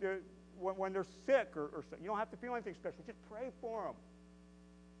somebody when they're sick or something. You don't have to feel anything special. Just pray for them.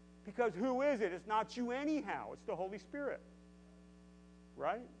 Because who is it? It's not you anyhow. It's the Holy Spirit.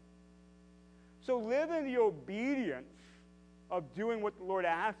 Right? So live in the obedience of doing what the Lord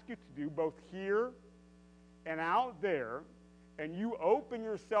asks you to do, both here and out there, and you open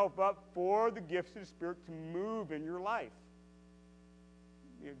yourself up for the gifts of the Spirit to move in your life.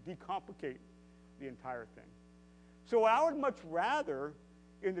 Decomplicate the entire thing. So I would much rather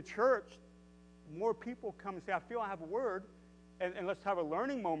in the church more people come and say, I feel I have a word, and let's have a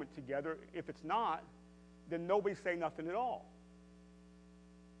learning moment together. If it's not, then nobody say nothing at all.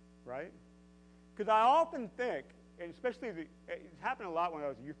 Right? Because I often think, and especially it's happened a lot when I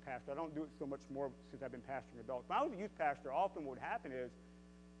was a youth pastor. I don't do it so much more since I've been pastoring adults. When I was a youth pastor, often what would happen is,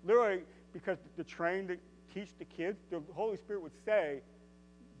 literally, because to train to teach the kids, the Holy Spirit would say,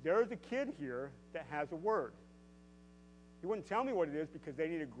 there's a kid here that has a word. He wouldn't tell me what it is because they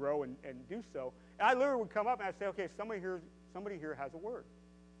need to grow and do so. And I literally would come up and I'd say, okay, somebody here has a word.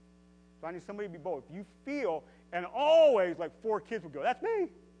 So I need somebody to be bold. If you feel, and always like 4 kids would go, that's me.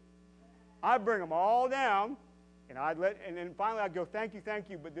 I'd bring them all down, and then finally I'd go, thank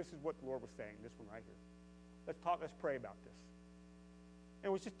you, but this is what the Lord was saying, this one right here. Let's pray about this. And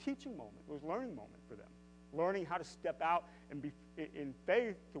it was just a teaching moment. It was a learning moment for them. Learning how to step out and be in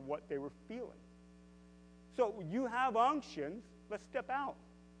faith to what they were feeling. So you have unctions, let's step out.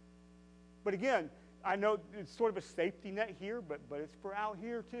 But again, I know it's sort of a safety net here, but it's for out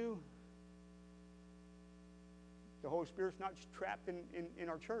here too. The Holy Spirit's not just trapped in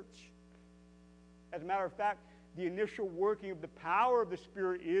our church. As a matter of fact, the initial working of the power of the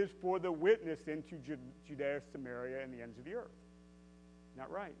Spirit is for the witness into Judea, Samaria, and the ends of the earth. Isn't that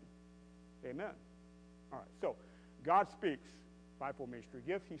right? Amen. All right, so God speaks. Fivefold ministry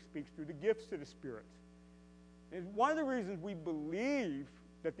gifts, he speaks through the gifts of the Spirit. And one of the reasons we believe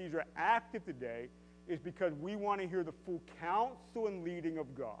that these are active today is because we want to hear the full counsel and leading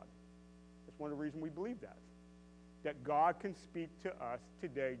of God. That's one of the reasons we believe that. That God can speak to us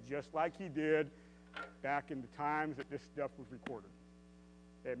today just like he did back in the times that this stuff was recorded.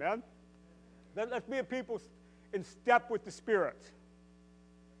 Amen? Let's be a people in step with the Spirit.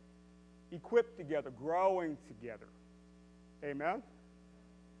 Equipped together, growing together. Amen?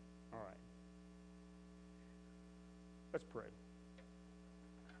 All right. Let's pray.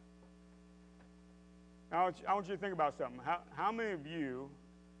 Now, I want you to think about something. How many of you,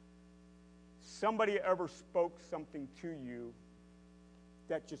 somebody ever spoke something to you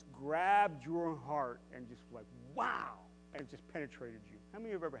that just grabbed your heart and just like, wow, and just penetrated you? How many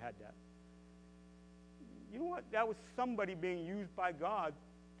of you have ever had that? You know what? That was somebody being used by God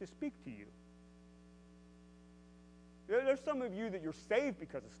to speak to you. There's some of you that you're saved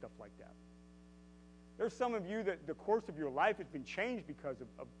because of stuff like that. There's some of you that the course of your life has been changed because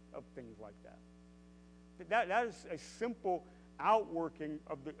of things like that. That is a simple outworking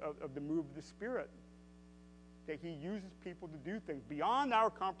of the move of the Spirit. That he uses people to do things beyond our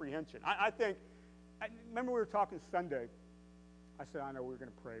comprehension. I think Remember we were talking Sunday. I said, I know we were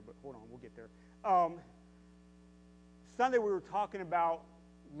going to pray, but hold on, we'll get there. Sunday we were talking about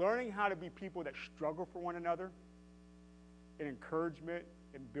learning how to be people that struggle for one another and encouragement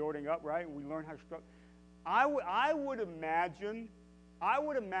and building up, right? And we learn how to struggle. I would imagine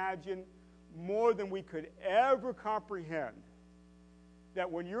more than we could ever comprehend that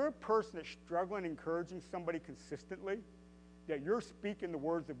when you're a person that's struggling, encouraging somebody consistently, that you're speaking the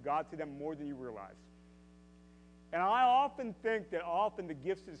words of God to them more than you realize. And I often think that often the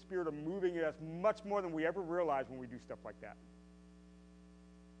gifts of the Spirit are moving in us much more than we ever realize when we do stuff like that.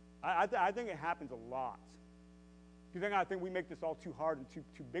 I think it happens a lot. I think we make this all too hard and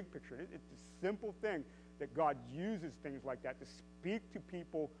too big picture. It's a simple thing that God uses things like that to speak to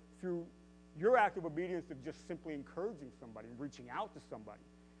people through your act of obedience of just simply encouraging somebody and reaching out to somebody.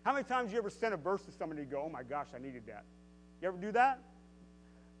 How many times you ever sent a verse to somebody and go, oh my gosh, I needed that? You ever do that?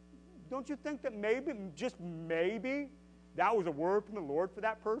 Don't you think that maybe, just maybe, that was a word from the Lord for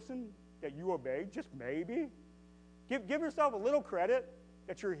that person that you obeyed? Just maybe. Give yourself a little credit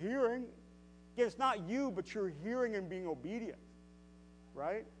that you're hearing. Again, it's not you, but you're hearing and being obedient,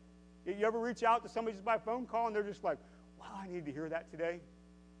 right? You ever reach out to somebody just by phone call and they're just like, wow, I needed to hear that today?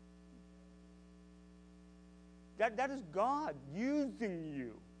 That is God using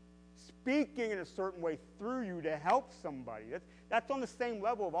you, speaking in a certain way through you to help somebody. That's on the same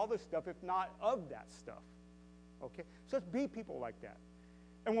level of all this stuff, if not of that stuff. Okay? So let's be people like that.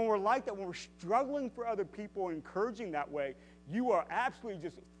 And when we're like that, when we're struggling for other people and encouraging that way, you are absolutely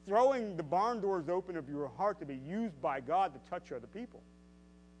just throwing the barn doors open of your heart to be used by God to touch other people.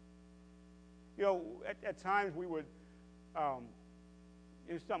 You know, at times we would,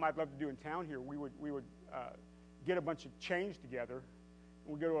 it's something I'd love to do in town here, we would get a bunch of change together,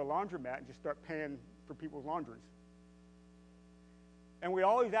 and we'd go to a laundromat and just start paying for people's laundries. And we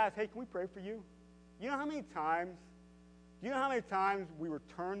always ask, hey, can we pray for you? Do you know how many times we were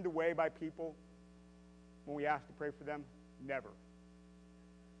turned away by people when we asked to pray for them? Never.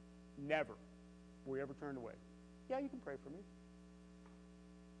 Never were we ever turned away. Yeah, you can pray for me.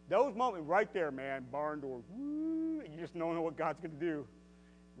 Those moments right there, man, barn door, woo, you just don't know what God's going to do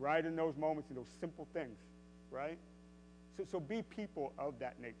right in those moments, in those simple things, right? So be people of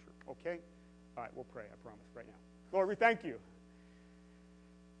that nature, okay? All right, we'll pray, I promise, right now. Lord, we thank you.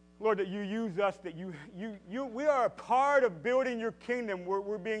 Lord, that you use us, that we are a part of building your kingdom.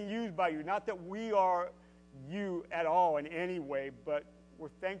 We're being used by you. Not that we are you at all in any way, but we're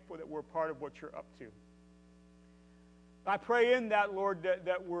thankful that we're part of what you're up to. I pray in that, Lord,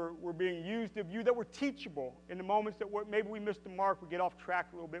 that we're being used of you, that we're teachable in the moments that maybe we missed the mark, we get off track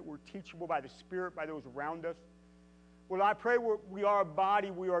a little bit. We're teachable by the Spirit, by those around us. Lord, I pray we are a body,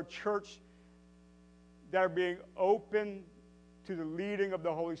 we are a church that are being open to the leading of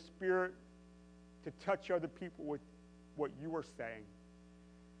the Holy Spirit to touch other people with what you are saying.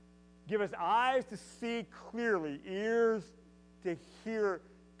 Give us eyes to see clearly, ears to hear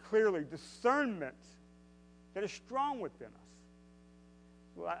clearly, discernment that is strong within us.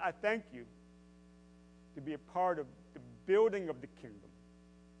 Well, I thank you to be a part of the building of the kingdom.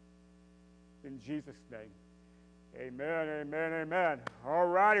 In Jesus' name, amen, amen, amen. All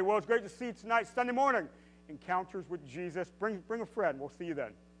righty, well, it's great to see you tonight, Sunday morning. Encounters with Jesus. Bring a friend. We'll see you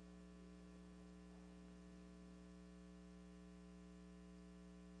then.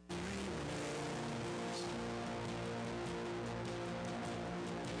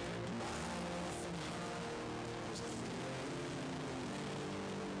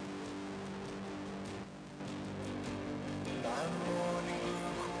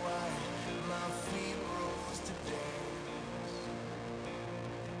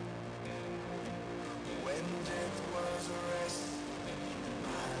 When death was arrested,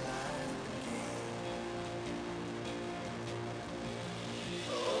 my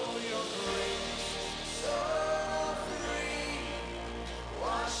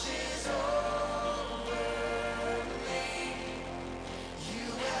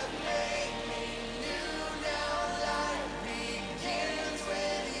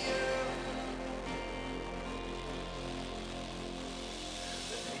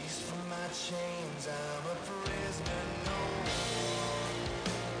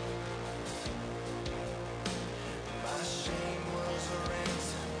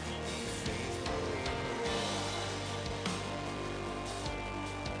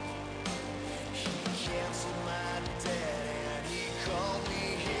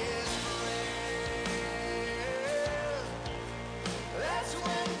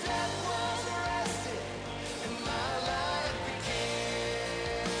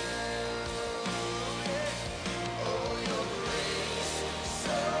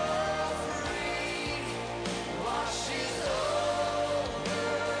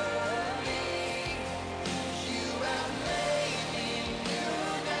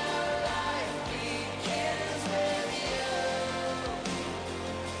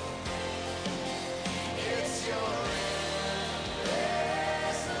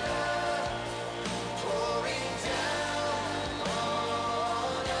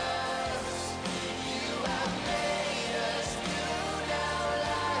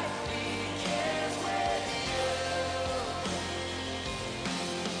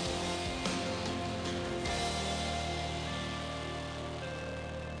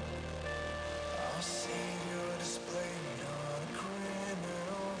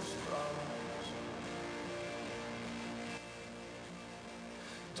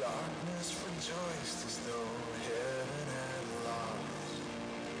Darkness rejoiced as though heaven had lost.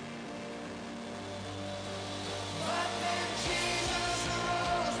 But then Jesus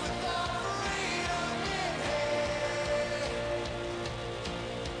arose with all freedom in hand.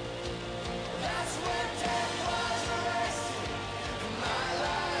 That's when death was arrested and my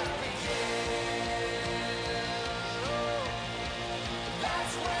life began.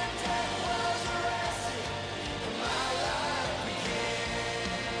 That's when death was arrested and my life began.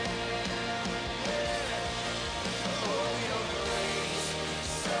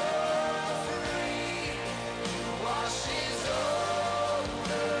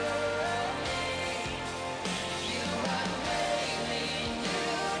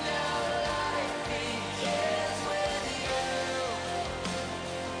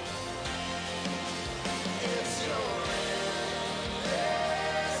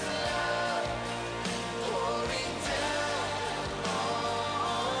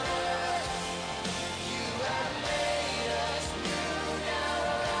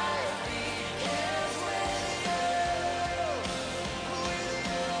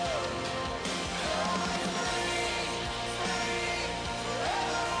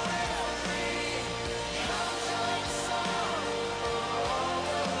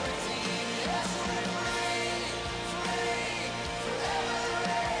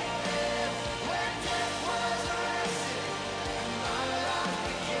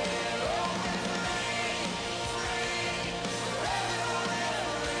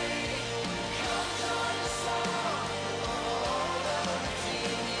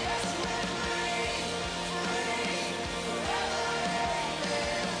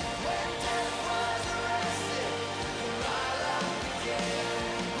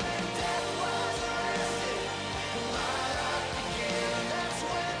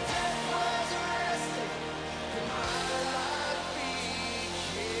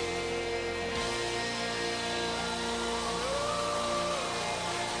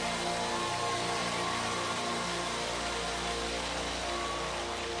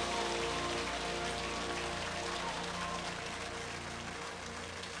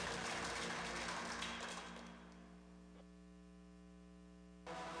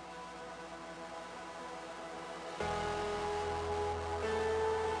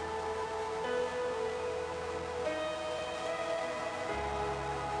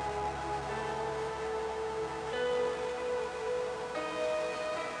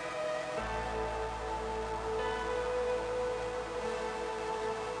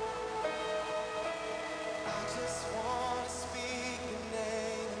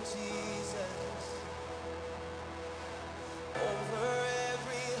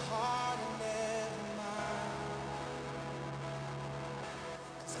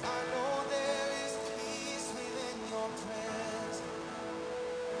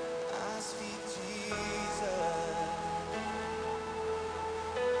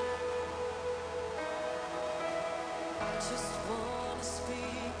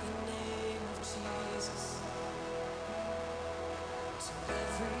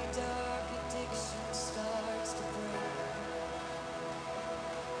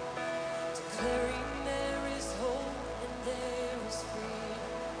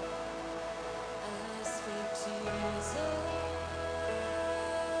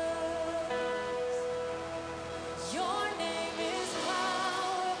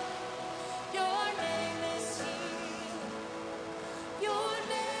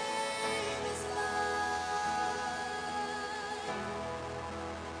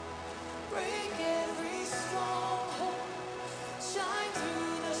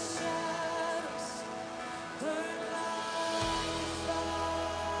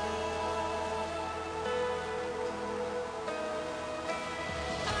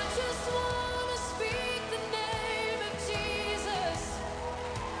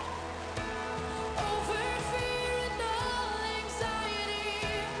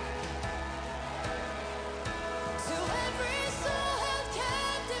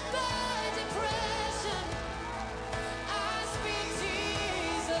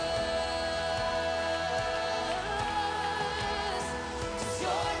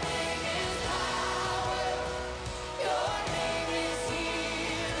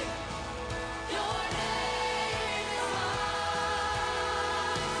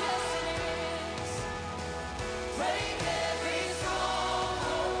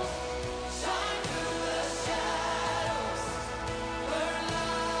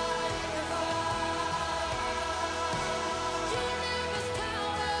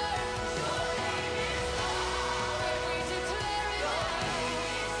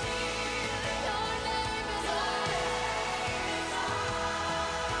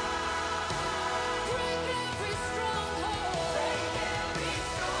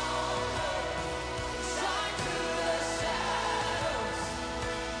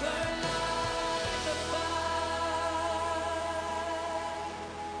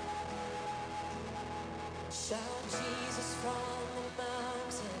 Shout Jesus from the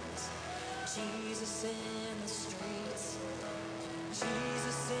mountains, Jesus in the streets,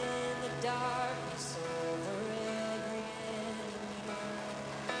 Jesus in the darkness over every enemy,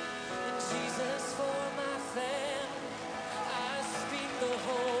 and Jesus for my family. I speak the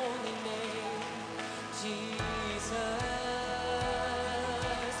holy name, Jesus.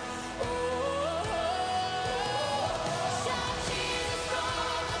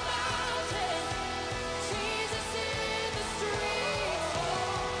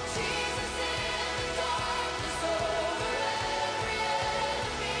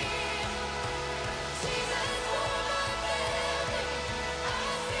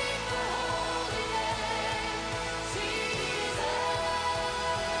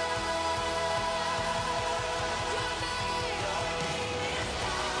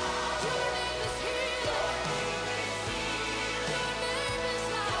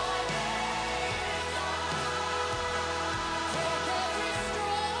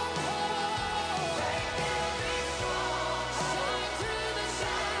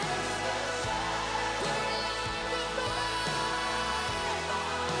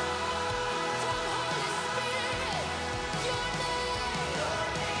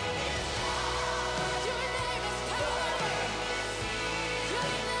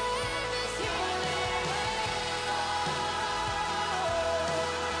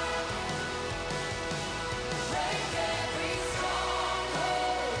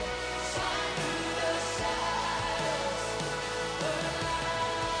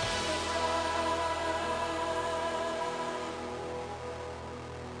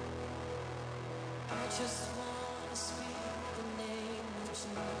 Just